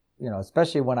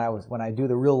 especially when I do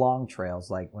the real long trails,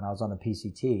 like when I was on the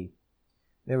PCT,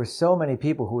 there were so many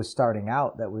people who were starting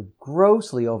out that were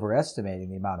grossly overestimating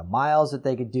the amount of miles that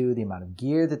they could do, the amount of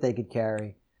gear that they could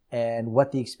carry, and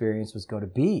what the experience was going to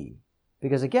be.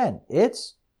 Because again,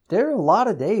 there are a lot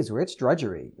of days where it's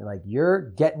drudgery. Like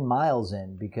you're getting miles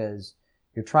in because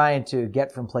you're trying to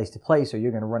get from place to place, or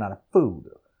you're going to run out of food,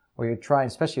 or you're trying,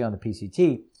 especially on the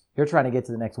PCT, you're trying to get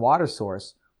to the next water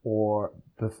source or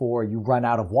before you run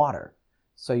out of water.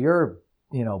 So you're,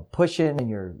 pushing and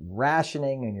you're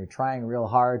rationing and you're trying real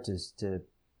hard to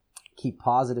keep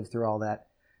positive through all that.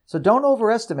 So don't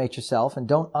overestimate yourself and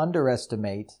don't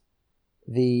underestimate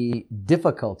the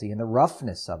difficulty and the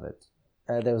roughness of it.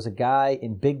 There was a guy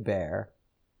in Big Bear,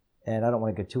 and I don't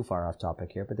want to get too far off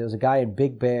topic here, but there was a guy in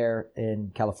Big Bear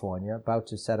in California about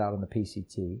to set out on the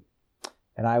PCT,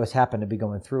 and I happened to be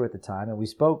going through at the time, and we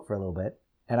spoke for a little bit.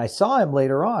 And I saw him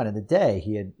later on in the day.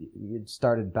 He had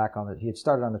started on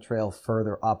the trail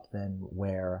further up than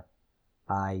where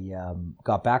I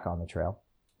got back on the trail.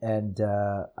 And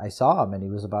I saw him, and he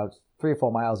was about 3 or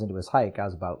 4 miles into his hike. I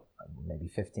was about maybe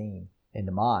 15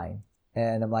 into mine.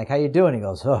 And I'm like, how you doing? He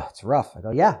goes, oh, it's rough. I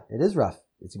go, yeah, it is rough.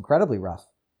 It's incredibly rough,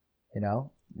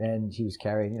 And he was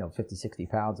carrying, 50, 60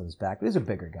 pounds on his back. He was a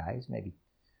bigger guy. He's maybe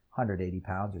 180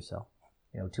 pounds or so,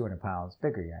 200 pounds,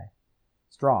 bigger guy,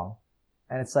 strong.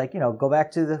 And it's like, go back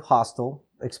to the hostel,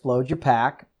 explode your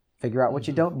pack, figure out what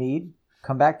you don't need,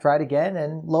 come back, try it again,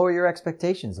 and lower your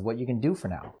expectations of what you can do for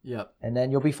now. Yep. And then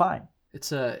you'll be fine. It's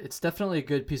definitely a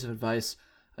good piece of advice.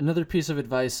 Another piece of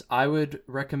advice I would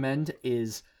recommend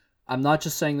is, I'm not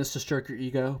just saying this to stroke your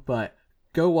ego, but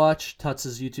go watch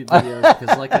Tuts' YouTube videos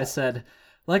because like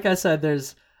I said,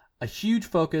 there's a huge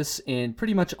focus in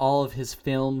pretty much all of his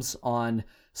films on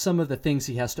some of the things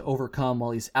he has to overcome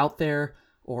while he's out there,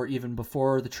 or even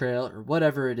before the trail, or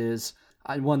whatever it is.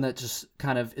 One that just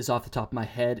kind of is off the top of my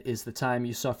head is the time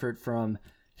you suffered from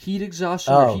heat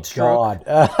exhaustion or heat stroke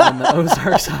on the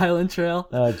Ozarks Highland Trail.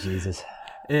 Oh, Jesus.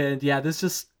 And yeah,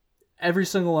 every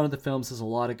single one of the films has a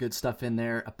lot of good stuff in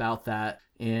there about that.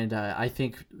 And I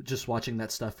think just watching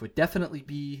that stuff would definitely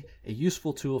be a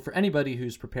useful tool for anybody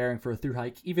who's preparing for a thru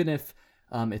hike, even if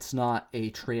it's not a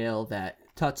trail that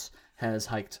Tuts has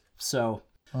hiked. So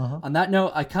on that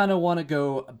note, I kind of want to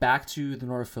go back to the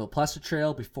Northfield Placid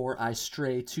Trail before I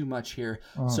stray too much here.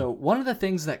 So one of the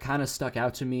things that kind of stuck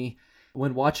out to me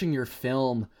when watching your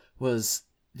film was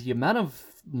the amount of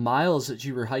miles that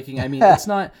you were hiking. I mean, it's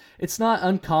not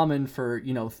uncommon for,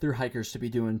 thru hikers to be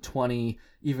doing 20,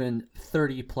 even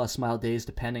 30 plus mile days,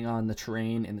 depending on the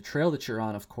terrain and the trail that you're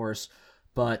on, of course.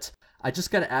 But I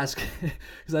just got to ask,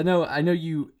 because I know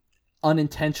you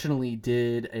unintentionally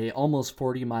did a almost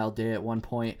 40-mile day at one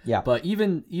point. Yeah. But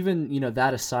even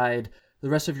that aside, the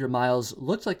rest of your miles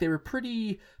looked like they were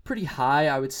pretty high,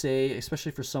 I would say,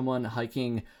 especially for someone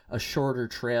hiking a shorter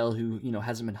trail who,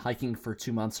 hasn't been hiking for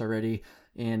 2 months already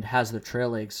and has their trail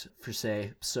legs, per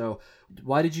se. So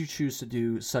why did you choose to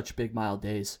do such big mile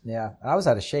days? Yeah, I was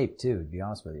out of shape too, to be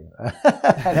honest with you.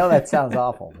 I know that sounds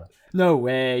awful, but no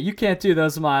way. You can't do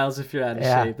those miles if you're out of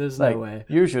shape. There's no way.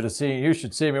 You should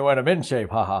see me when I'm in shape.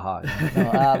 Ha ha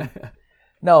ha.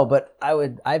 No, but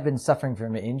I've been suffering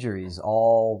from injuries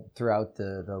all throughout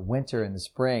the winter and the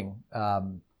spring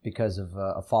because of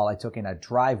a fall I took in a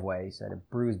driveway. So I had a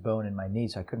bruised bone in my knee,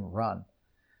 so I couldn't run.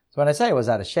 So when I say I was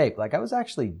out of shape, I was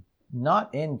actually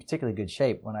not in particularly good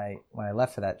shape when I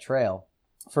left for that trail,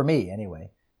 for me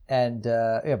anyway. And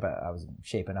but I was in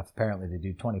shape enough apparently to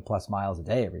do 20 plus miles a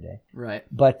day every day. Right.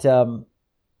 But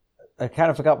I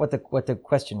kind of forgot what the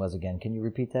question was again. Can you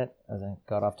repeat that as I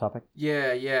got off topic?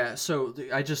 Yeah. So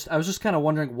I was just kind of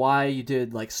wondering why you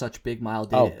did such big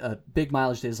big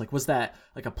mileage days. Was that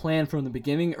a plan from the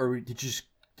beginning, or did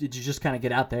you just kind of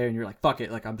get out there and you're like, fuck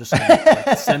it, I'm just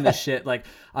gonna send this shit.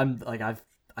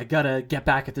 I gotta get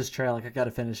back at this trail. I gotta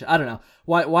finish it. I don't know.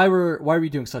 Why were we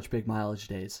doing such big mileage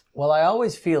days? Well, I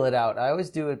always feel it out. I always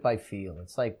do it by feel.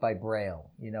 It's like by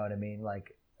braille. You know what I mean?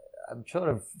 I'm sort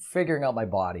of figuring out my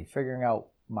body, figuring out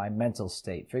my mental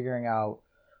state, figuring out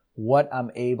what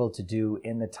I'm able to do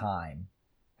in the time.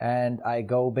 And I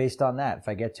go based on that. If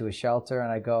I get to a shelter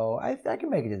and I go, I can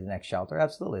make it to the next shelter,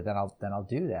 absolutely, then I'll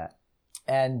do that.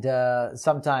 And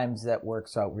sometimes that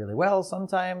works out really well.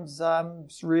 Sometimes I'm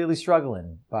really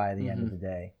struggling by the end of the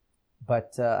day.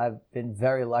 But I've been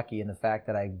very lucky in the fact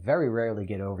that I very rarely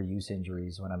get overuse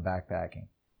injuries when I'm backpacking.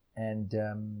 And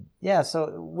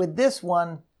so with this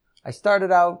one, I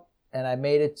started out and I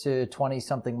made it to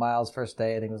 20-something miles first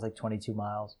day. I think it was 22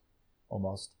 miles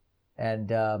almost. And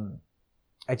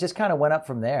I just kind of went up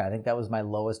from there. I think that was my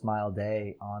lowest mile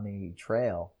day on the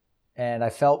trail. And I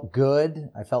felt good.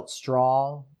 I felt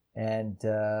strong. And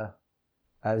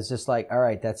I was just like, all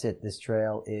right, that's it. This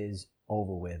trail is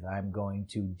over with. I'm going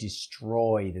to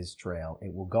destroy this trail.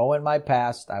 It will go in my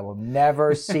past. I will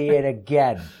never see it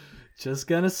again. Just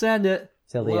going to send it.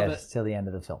 Till the end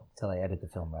of the film. Till I edit the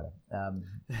film, rather.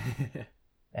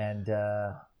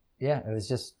 Yeah, it was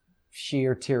just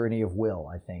sheer tyranny of will,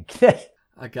 I think.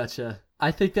 I gotcha.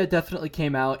 I think that definitely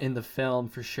came out in the film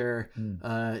for sure.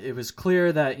 It was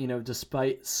clear that,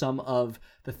 despite some of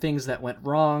the things that went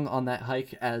wrong on that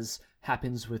hike, as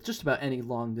happens with just about any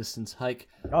long distance hike,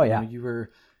 oh yeah, you were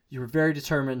very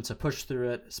determined to push through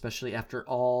it, especially after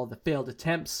all the failed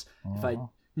attempts. If I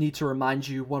need to remind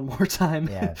you one more time.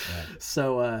 Yeah.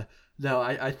 So, no,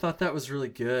 I thought that was really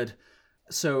good.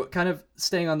 So kind of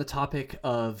staying on the topic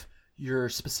of your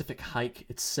specific hike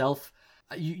itself,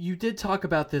 you did talk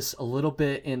about this a little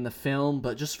bit in the film,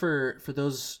 but just for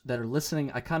those that are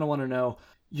listening, I kind of want to know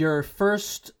your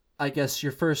first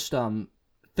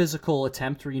physical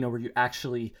attempt where you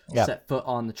actually set foot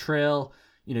on the trail.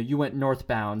 You went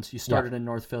northbound. You started in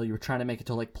Northville. You were trying to make it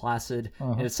to Lake Placid.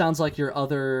 And it sounds like your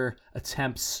other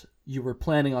attempts, you were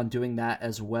planning on doing that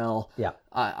as well. Yeah.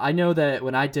 I know that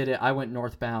when I did it, I went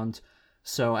northbound.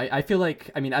 So I feel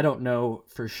like, I don't know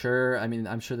for sure.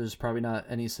 I'm sure there's probably not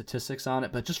any statistics on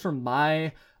it, but just from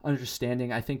my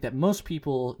understanding, I think that most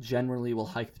people generally will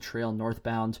hike the trail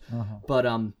northbound. But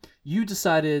you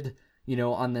decided,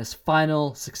 on this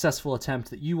final successful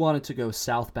attempt that you wanted to go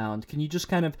southbound. Can you just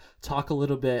kind of talk a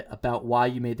little bit about why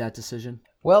you made that decision?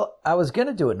 Well, I was going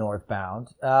to do it northbound,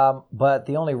 but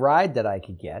the only ride that I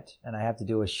could get, and I have to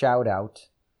do a shout out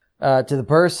to the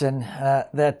person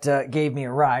that gave me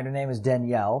a ride. Her name is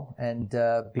Danielle, and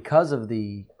because of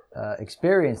the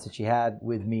experience that she had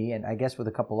with me, and I guess with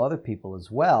a couple other people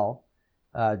as well,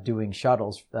 doing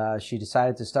shuttles, she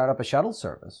decided to start up a shuttle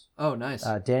service. Oh, nice.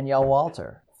 Danielle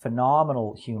Walter,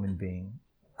 phenomenal human being.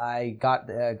 I got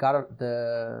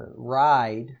the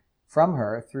ride from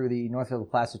her through the Northville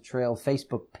Placid Trail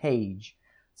Facebook page.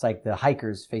 It's like the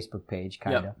hikers' Facebook page,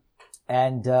 kind of. Yep.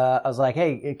 And I was like,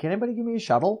 hey, can anybody give me a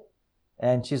shuttle?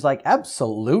 And she's like,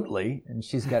 absolutely. And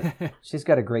she's got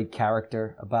a great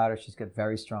character about her. She's got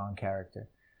very strong character.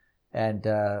 And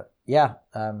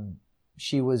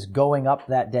she was going up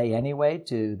that day anyway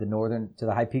to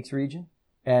the High Peaks region.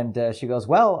 And she goes,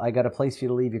 well, I got a place for you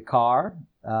to leave your car.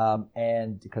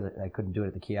 And because I couldn't do it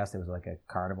at the kiosk, there was like a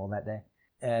carnival that day.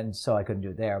 And so I couldn't do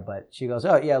it there. But she goes,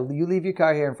 oh, yeah, you leave your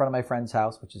car here in front of my friend's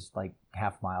house, which is like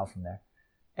half a mile from there.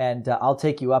 And I'll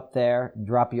take you up there and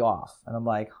drop you off. And I'm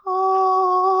like,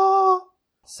 oh.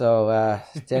 So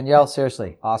Danielle,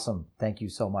 seriously, awesome. Thank you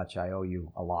so much. I owe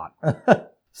you a lot.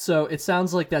 So it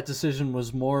sounds like that decision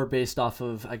was more based off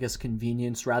of, I guess,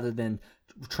 convenience rather than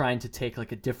trying to take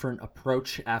like a different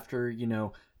approach after,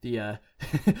 the,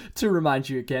 to remind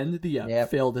you again, the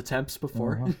failed attempts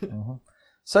before.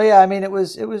 So yeah, it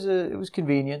was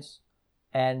convenience,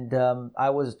 and I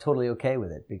was totally okay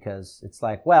with it because it's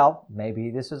like, well,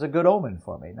 maybe this is a good omen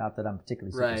for me. Not that I'm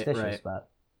particularly superstitious, but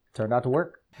it turned out to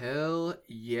work. Hell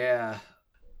yeah.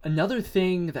 Another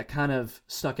thing that kind of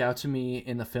stuck out to me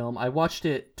in the film, I watched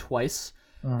it twice.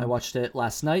 I watched it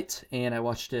last night, and I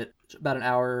watched it about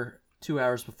 2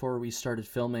 hours before we started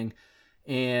filming.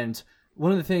 And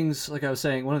one of the things, like I was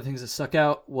saying, one of the things that stuck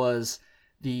out was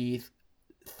the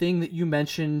thing that you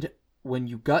mentioned when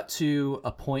you got to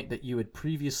a point that you had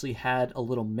previously had a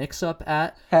little mix-up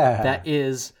at. That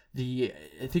is I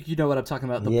think you know what I'm talking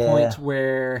about, the point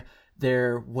where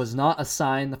there was not a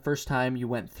sign the first time you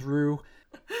went through.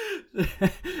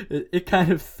 It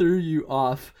kind of threw you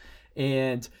off,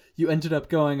 and you ended up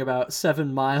going about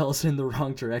 7 miles in the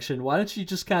wrong direction. Why don't you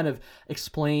just kind of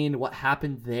explain what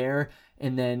happened there,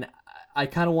 and then I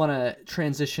kind of want to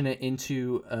transition it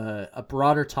into a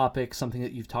broader topic, something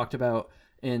that you've talked about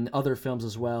in other films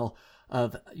as well,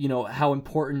 of how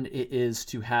important it is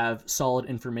to have solid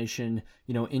information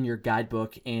in your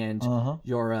guidebook and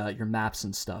your maps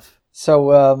and stuff.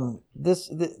 So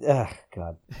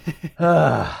God,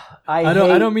 I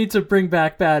don't mean to bring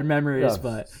back bad memories,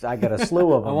 but I got a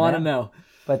slew of them. I want to know.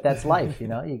 But that's life, you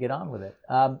get on with it.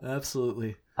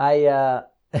 Absolutely.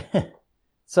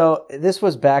 So this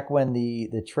was back when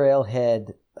the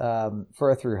trailhead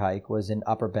for a through hike was in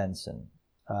Upper Benson,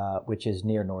 which is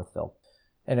near Northville.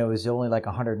 And it was only like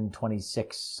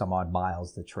 126 some odd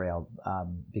miles, the trail,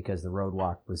 because the road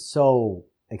walk was so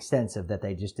extensive that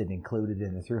they just didn't include it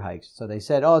in the through hikes. So they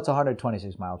said, it's a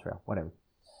 126 mile trail, whatever.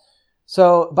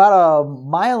 So about a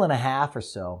mile and a half or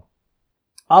so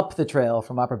up the trail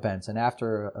from Upper Benson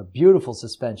after a beautiful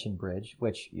suspension bridge,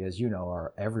 which, as you know,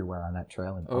 are everywhere on that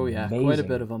trail. And Oh yeah, quite a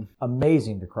bit of them.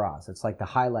 Amazing to cross. It's like the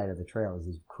highlight of the trail is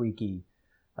these creaky,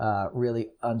 really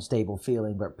unstable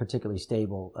feeling, but particularly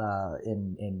stable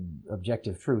in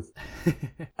objective truth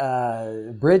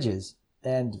bridges.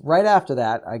 And right after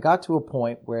that, I got to a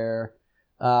point where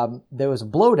there was a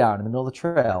blowdown in the middle of the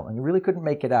trail, and you really couldn't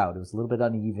make it out. It was a little bit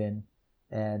uneven,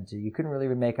 and you couldn't really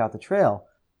even make out the trail.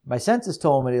 My senses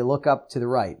told me to look up to the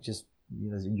right, just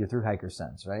your through hiker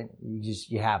sense, right?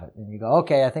 You have it, and you go,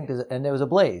 okay, I think and there was a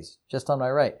blaze just on my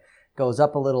right. Goes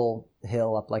up a little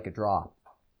hill, up like a draw,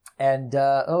 and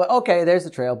okay, there's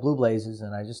the trail, blue blazes,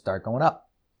 and I just start going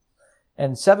up.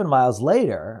 And 7 miles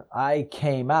later, I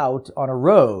came out on a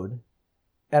road,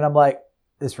 and I'm like,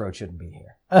 this road shouldn't be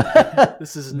here.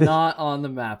 This is not on the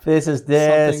map. Something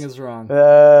is wrong.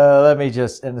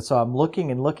 And so I'm looking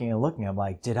and looking and looking. I'm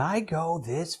like, did I go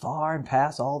this far and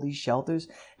pass all these shelters?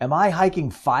 Am I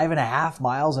hiking 5.5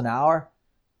 miles an hour?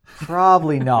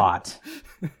 Probably not.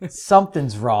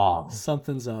 Something's wrong.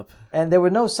 Something's up. And there were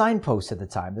no signposts at the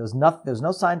time. There was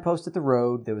no signpost at the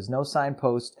road. There was no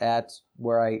signpost at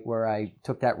where I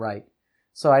took that right.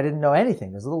 So I didn't know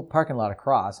anything. There's a little parking lot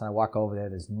across, and I walk over there.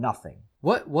 There's nothing.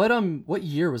 What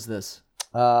year was this?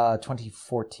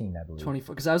 2014, I believe.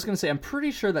 Because I was going to say, I'm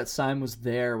pretty sure that sign was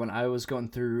there when I was going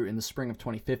through in the spring of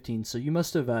 2015. So you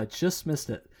must have just missed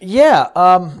it. Yeah.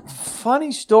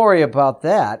 Funny story about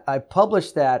that. I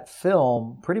published that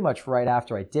film pretty much right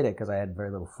after I did it because I had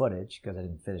very little footage because I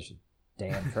didn't finish the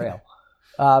damn trail.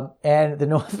 And the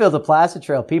Northfield to Placid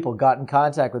Trail people got in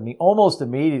contact with me almost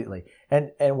immediately.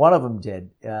 And one of them did.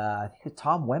 I think it's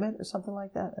Tom Wemmett or something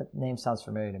like that. That name sounds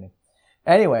familiar to me.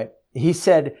 Anyway, he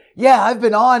said, yeah, I've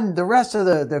been on the rest of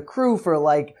the crew for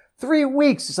like 3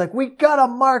 weeks. It's like, we got to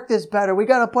mark this better. We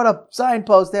got to put a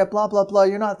signpost there, blah, blah, blah.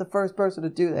 You're not the first person to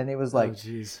do that. And he was like,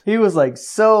 he was like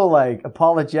so like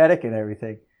apologetic and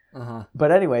everything. Uh-huh.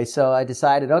 But anyway, so I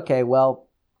decided, okay, well,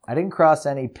 I didn't cross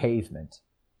any pavement.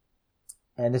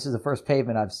 And this is the first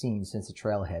pavement I've seen since the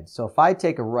trailhead. So if I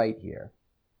take a right here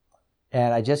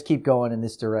and I just keep going in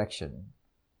this direction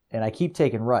and I keep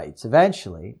taking rights,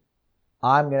 eventually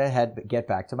I'm going to get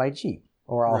back to my Jeep,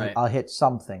 or I'll hit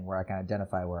something where I can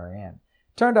identify where I am.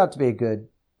 Turned out to be a good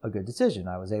decision.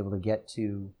 I was able to get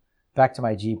back to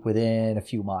my Jeep within a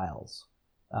few miles.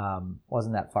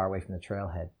 Wasn't that far away from the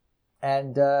trailhead.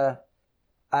 And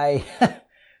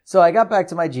so I got back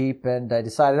to my Jeep and I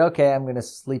decided, okay, I'm going to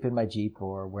sleep in my Jeep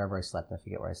or wherever I slept. I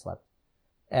forget where I slept.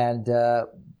 And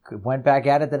went back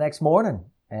at it the next morning.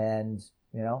 And,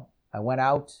 I went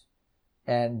out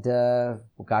and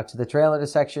got to the trail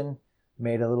intersection,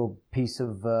 made a little piece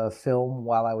of film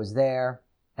while I was there,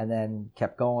 and then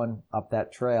kept going up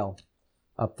that trail,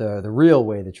 up the real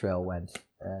way the trail went.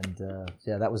 And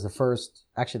that was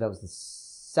that was the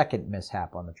second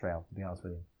mishap on the trail, to be honest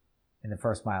with you, in the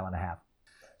first mile and a half.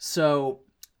 So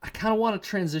I kind of want to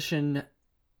transition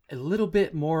a little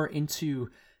bit more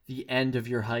into the end of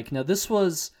your hike. Now, this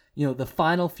was, the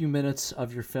final few minutes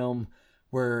of your film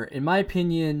where, in my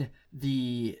opinion,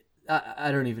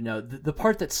 I don't even know, the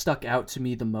part that stuck out to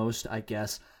me the most, I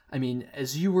guess. I mean,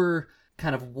 as you were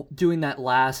kind of doing that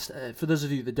last, for those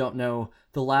of you that don't know,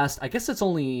 the last, I guess it's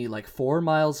only like 4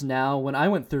 miles now. When I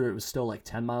went through, it was still like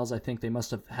 10 miles. I think they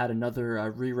must have had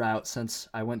another reroute since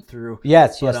I went through.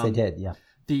 Yes, they did, yeah.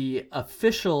 The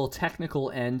official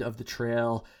technical end of the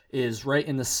trail is right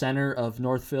in the center of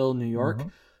Northville, New York. Mm-hmm.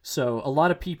 So a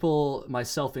lot of people,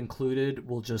 myself included,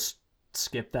 will just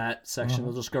skip that section. Mm-hmm.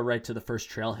 They'll just go right to the first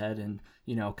trailhead and,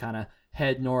 kind of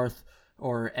head north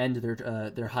or end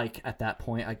their hike at that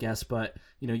point, I guess. But,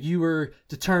 you were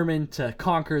determined to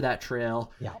conquer that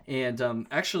trail. Yeah. And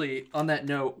actually, on that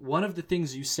note, one of the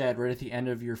things you said right at the end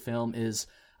of your film is,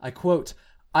 I quote,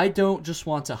 "I don't just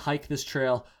want to hike this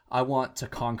trail, I want to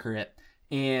conquer it."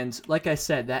 And like I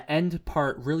said, that end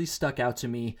part really stuck out to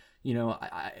me.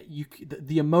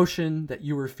 The emotion that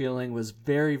you were feeling was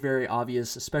very, very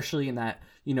obvious, especially in that,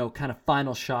 kind of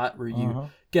final shot where you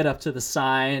get up to the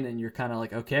sign and you're kind of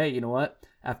like, okay, you know what?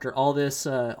 After all this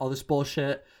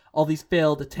bullshit, all these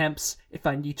failed attempts, if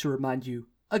I need to remind you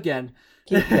again,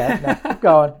 keep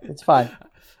going. It's fine.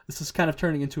 This is kind of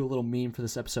turning into a little meme for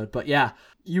this episode, but yeah,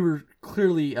 you were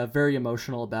clearly very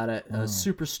emotional about it.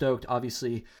 Super stoked,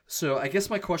 obviously. So I guess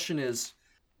my question is,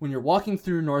 when you're walking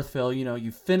through Northville,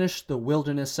 you finish the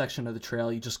wilderness section of the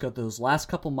trail. You just got those last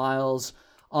couple miles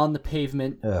on the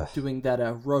pavement, doing that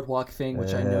road walk thing,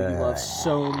 which I know you love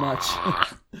so much.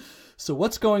 So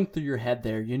what's going through your head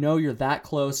there? You're that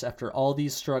close after all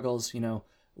these struggles.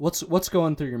 What's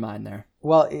going through your mind there?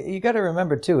 Well, you got to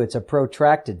remember too, it's a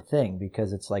protracted thing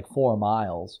because it's like 4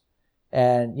 miles.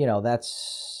 And,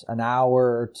 that's an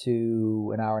hour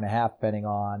to an hour and a half, depending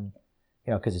on,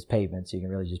 because it's pavement, so you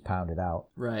can really just pound it out.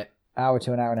 Right. Hour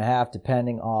to an hour and a half,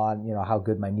 depending on, how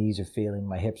good my knees are feeling,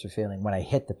 my hips are feeling when I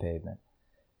hit the pavement.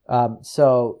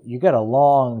 So you got a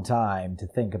long time to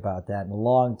think about that, and a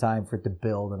long time for it to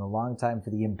build, and a long time for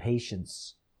the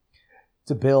impatience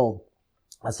to build.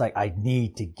 It's like, I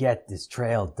need to get this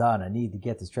trail done. And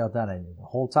the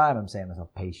whole time I'm saying to myself,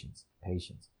 patience,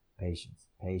 patience, patience,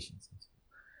 patience.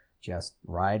 Just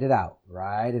ride it out,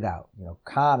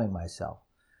 calming myself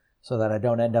so that I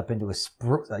don't end up into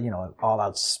an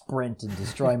all-out sprint and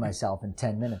destroy myself in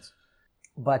 10 minutes.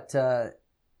 But,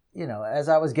 as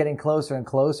I was getting closer and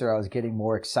closer, I was getting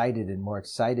more excited.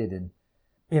 And,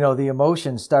 the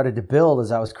emotions started to build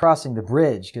as I was crossing the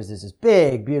bridge, because there's this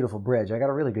big, beautiful bridge. I got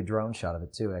a really good drone shot of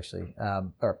it too, actually,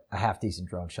 or a half-decent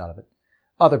drone shot of it.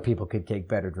 Other people could take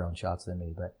better drone shots than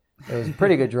me, but it was a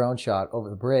pretty good drone shot over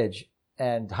the bridge.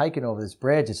 And hiking over this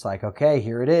bridge, it's like, okay,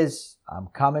 here it is. I'm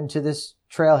coming to this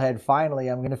trailhead. Finally,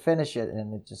 I'm going to finish it.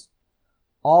 And it just,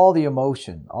 all the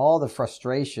emotion, all the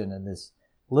frustration, and this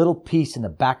little piece in the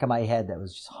back of my head that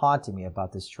was just haunting me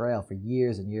about this trail for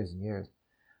years and years and years,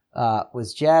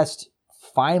 was just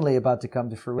finally about to come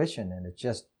to fruition. And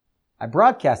I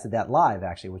broadcasted that live,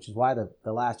 actually, which is why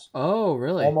the last, oh,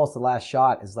 really? Almost the last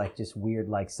shot is like just weird,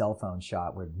 like cell phone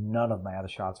shot, where none of my other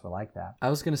shots were like that. I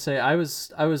was going to say, I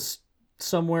was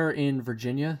somewhere in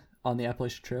Virginia on the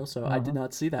Appalachian Trail, so I did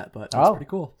not see that, but that's pretty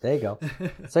cool. There you go.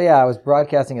 So yeah, I was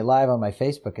broadcasting it live on my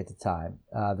Facebook at the time,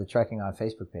 the Trekking On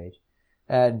Facebook page.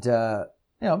 And,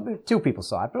 2 people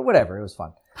saw it, but whatever, it was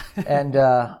fun. And,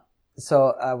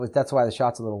 that's why the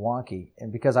shot's a little wonky.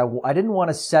 And because I didn't want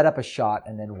to set up a shot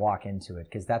and then walk into it,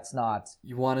 because that's not...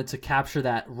 You wanted to capture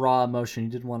that raw emotion.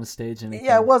 You didn't want to stage anything.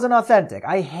 Yeah, it wasn't authentic.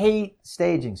 I hate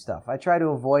staging stuff. I try to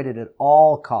avoid it at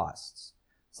all costs.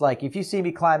 It's like, if you see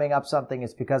me climbing up something,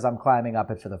 it's because I'm climbing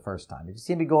up it for the first time. If you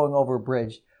see me going over a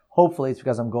bridge, hopefully it's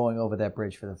because I'm going over that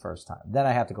bridge for the first time. Then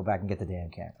I have to go back and get the damn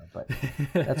camera. But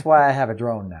that's why I have a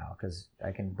drone now, because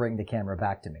I can bring the camera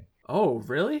back to me. Oh,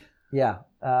 really? Yeah.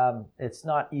 It's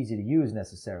not easy to use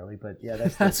necessarily, but yeah,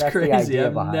 that's crazy. the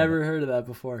idea behind it. I've never heard of that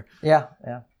before. Yeah.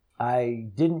 I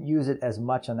didn't use it as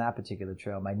much on that particular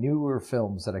trail. My newer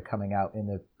films that are coming out in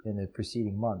the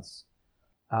preceding months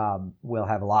will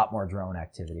have a lot more drone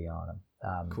activity on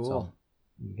them. Cool. So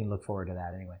you can look forward to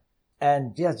that anyway.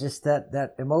 And yeah, just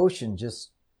that emotion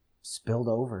just spilled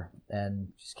over and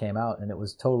just came out, and it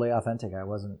was totally authentic. I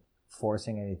wasn't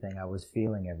forcing anything. I was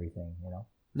feeling everything,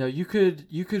 No, you could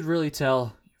really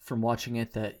tell from watching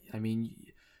it that, I mean,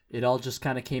 it all just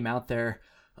kind of came out there.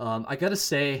 I gotta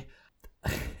say,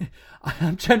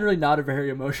 I'm generally not a very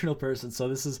emotional person,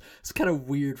 so it's kind of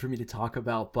weird for me to talk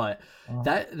about, but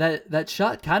that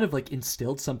shot kind of like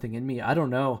instilled something in me. I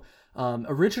don't know.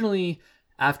 Originally,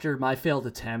 after my failed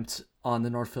attempt on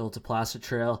the Northfield to Placid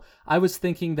Trail, I was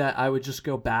thinking that I would just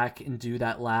go back and do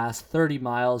that last 30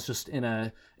 miles just in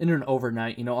an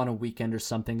overnight, on a weekend or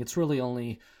something. It's really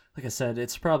only, like I said,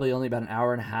 it's probably only about an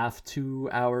hour and a half, 2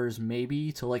 hours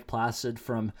maybe to Lake Placid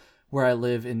from where I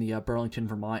live in the Burlington,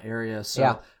 Vermont area. So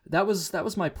yeah. that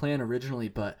was my plan originally,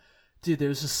 but dude,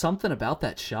 there's just something about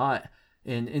that shot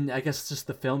and I guess just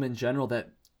the film in general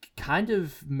that kind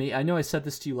of made, I know I said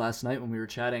this to you last night when we were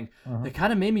chatting, it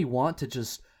kind of made me want to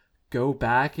just go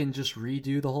back and just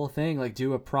redo the whole thing, like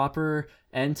do a proper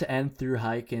end-to-end through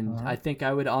hike. And I think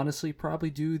I would honestly probably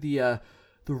do the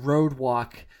road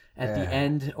walk at the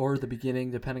end or the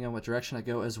beginning, depending on what direction I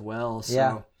go as well.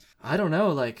 So I don't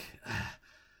know, like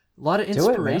a lot of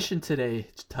inspiration today,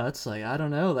 Tuts. Like, I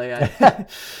don't know, like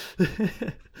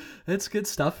it's good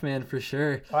stuff, man, for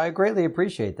sure. I greatly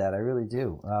appreciate that. I really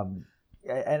do.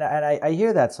 And I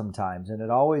hear that sometimes, and it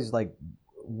always like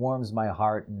warms my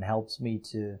heart and helps me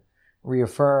to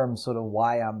reaffirm sort of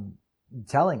why I'm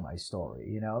telling my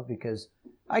story, because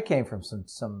I came from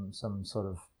some sort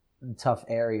of tough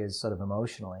areas, sort of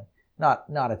emotionally, not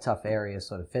a tough area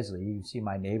sort of physically. You see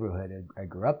my neighborhood I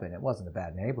grew up in. It wasn't a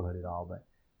bad neighborhood at all, but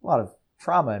a lot of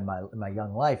trauma in my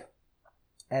young life.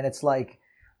 And it's like,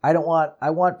 I want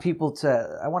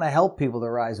to help people to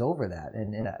rise over that,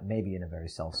 and maybe in a very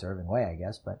self-serving way, I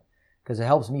guess, but because it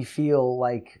helps me feel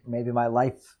like maybe my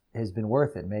life has been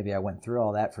worth it. Maybe I went through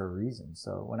all that for a reason.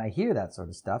 So when I hear that sort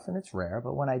of stuff, and it's rare,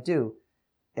 but when I do,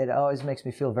 it always makes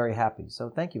me feel very happy. So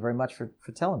thank you very much for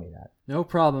telling me that. No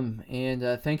problem.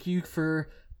 And thank you for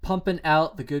pumping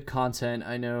out the good content.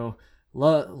 I know a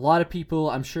lot of people,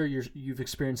 I'm sure you've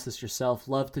experienced this yourself,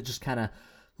 love to just kind of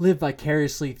live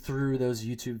vicariously through those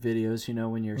YouTube videos,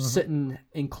 when you're sitting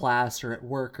in class or at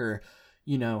work or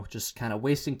just kind of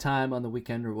wasting time on the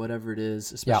weekend or whatever it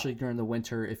is, especially during the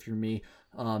winter, if you're me,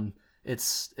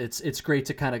 it's great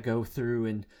to kind of go through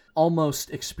and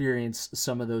almost experience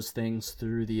some of those things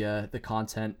through the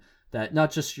content that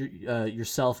not just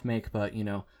yourself make, but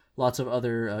lots of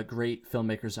other great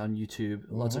filmmakers on YouTube,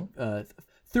 lots of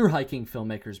through hiking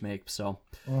filmmakers make. So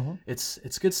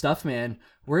it's good stuff, man.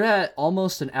 We're at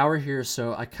almost an hour here,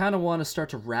 so I kind of want to start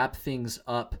to wrap things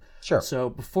up. Sure. So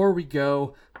before we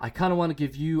go, I kind of want to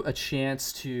give you a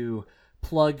chance to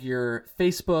plug your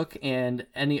Facebook and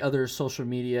any other social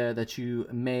media that you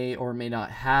may or may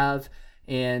not have,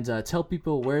 and tell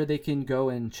people where they can go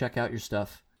and check out your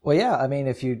stuff. Well, yeah, I mean,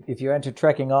 if you enter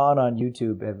Trekking On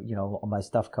YouTube, all my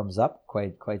stuff comes up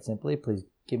quite simply. Please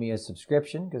give me a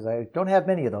subscription because I don't have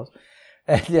many of those.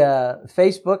 And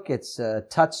Facebook, it's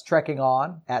Tuts Trekking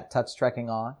On, @Tuts Trekking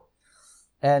On.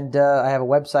 And I have a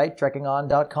website,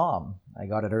 trekkingon.com. I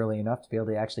got it early enough to be able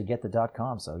to actually get the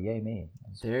 .com, so yay me.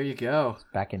 There you go.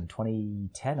 Back in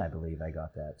 2010, I believe I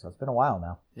got that. So it's been a while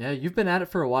now. Yeah, you've been at it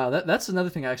for a while. That's another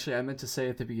thing actually I meant to say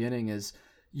at the beginning is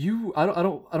I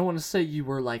don't want to say you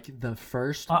were like the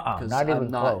first because not even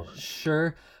I'm not close.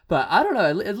 sure, but I don't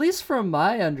know. At least from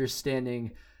my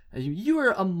understanding, you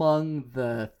were among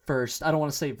the first. I don't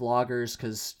want to say vloggers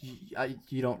because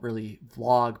you don't really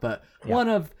vlog, but one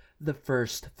of the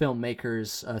first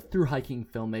filmmakers, through hiking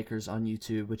filmmakers on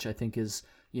YouTube, which I think is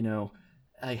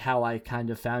how I kind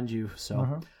of found you.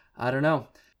 So I don't know.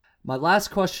 My last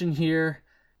question here.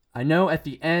 I know at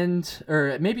the end,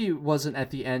 or maybe it wasn't at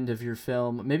the end of your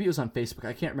film, maybe it was on Facebook,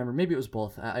 I can't remember, maybe it was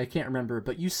both, I can't remember,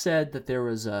 but you said that there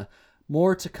was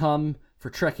more to come for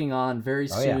Trekking On very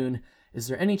soon. Yeah. Is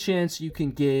there any chance you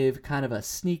can give kind of a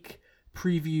sneak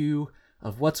preview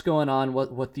of what's going on,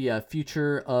 what the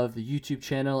future of the YouTube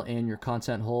channel and your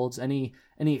content holds? Any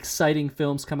exciting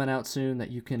films coming out soon that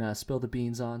you can spill the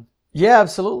beans on? Yeah,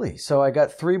 absolutely. So I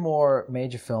got 3 more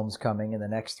major films coming in the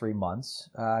next 3 months.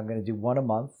 I'm going to do 1 a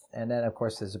month. And then, of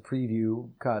course, there's a preview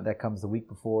that comes the week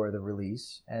before the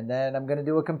release. And then I'm going to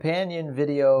do a companion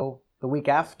video the week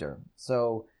after.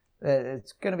 So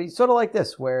it's going to be sort of like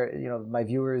this, where my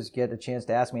viewers get a chance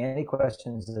to ask me any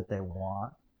questions that they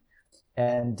want.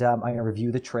 And I'm going to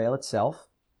review the trail itself,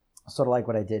 sort of like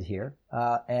what I did here.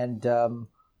 And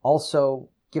also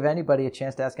give anybody a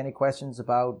chance to ask any questions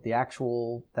about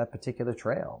that particular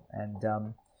trail, and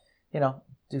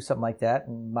do something like that.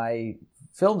 And my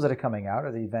films that are coming out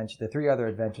are the 3 other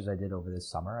adventures I did over this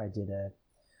summer. I did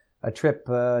a trip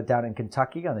down in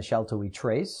Kentucky on the Sheltowee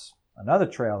Trace, another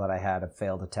trail that I had a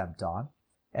failed attempt on,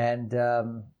 and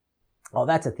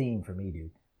that's a theme for me,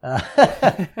 dude.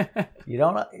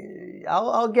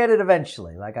 I'll get it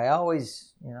eventually. Like I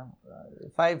always,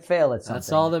 if I fail at something,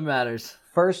 that's all that matters.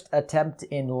 First attempt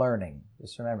in learning.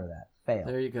 Just remember that. Fail.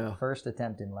 There you go. First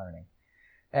attempt in learning.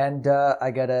 And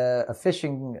I got a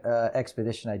fishing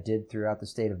expedition I did throughout the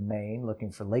state of Maine,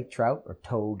 looking for lake trout, or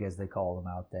togue as they call them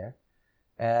out there.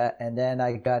 And then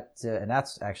I got, and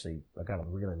that's actually, I got a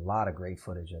really lot of great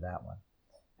footage of that one.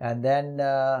 And then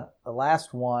the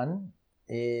last one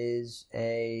is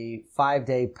a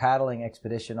 5-day paddling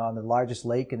expedition on the largest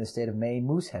lake in the state of Maine,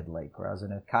 Moosehead Lake, where I was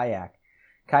in a kayak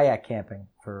camping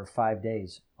for 5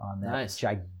 days on that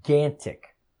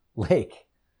gigantic lake.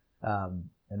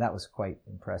 And that was quite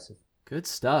impressive. Good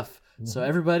stuff. So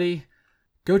everybody,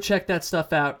 go check that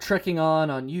stuff out. Trekking On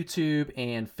YouTube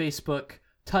and Facebook.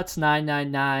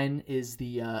 Tuts999 is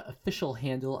the official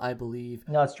handle, I believe.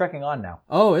 No, it's Trekking On now.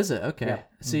 Oh, is it? Okay. Yeah.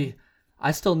 See,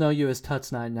 I still know you as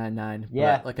Tuts999.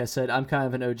 Yeah. But like I said, I'm kind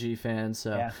of an OG fan,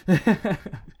 so. Yeah.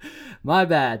 My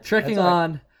bad. Trekking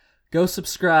On. Go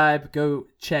subscribe. Go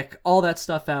check all that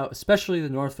stuff out, especially the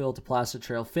Northville to Placid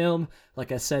Trail film.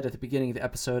 Like I said at the beginning of the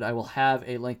episode, I will have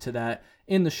a link to that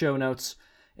in the show notes.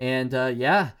 And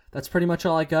that's pretty much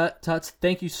all I got. Tuts,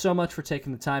 thank you so much for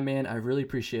taking the time, man. I really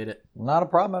appreciate it. Not a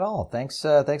problem at all. Thanks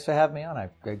for having me on. I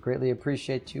greatly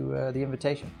appreciate the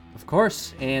invitation. Of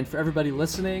course. And for everybody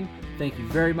listening, thank you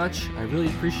very much. I really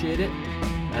appreciate it.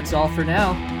 That's all for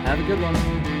now. Have a good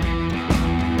one.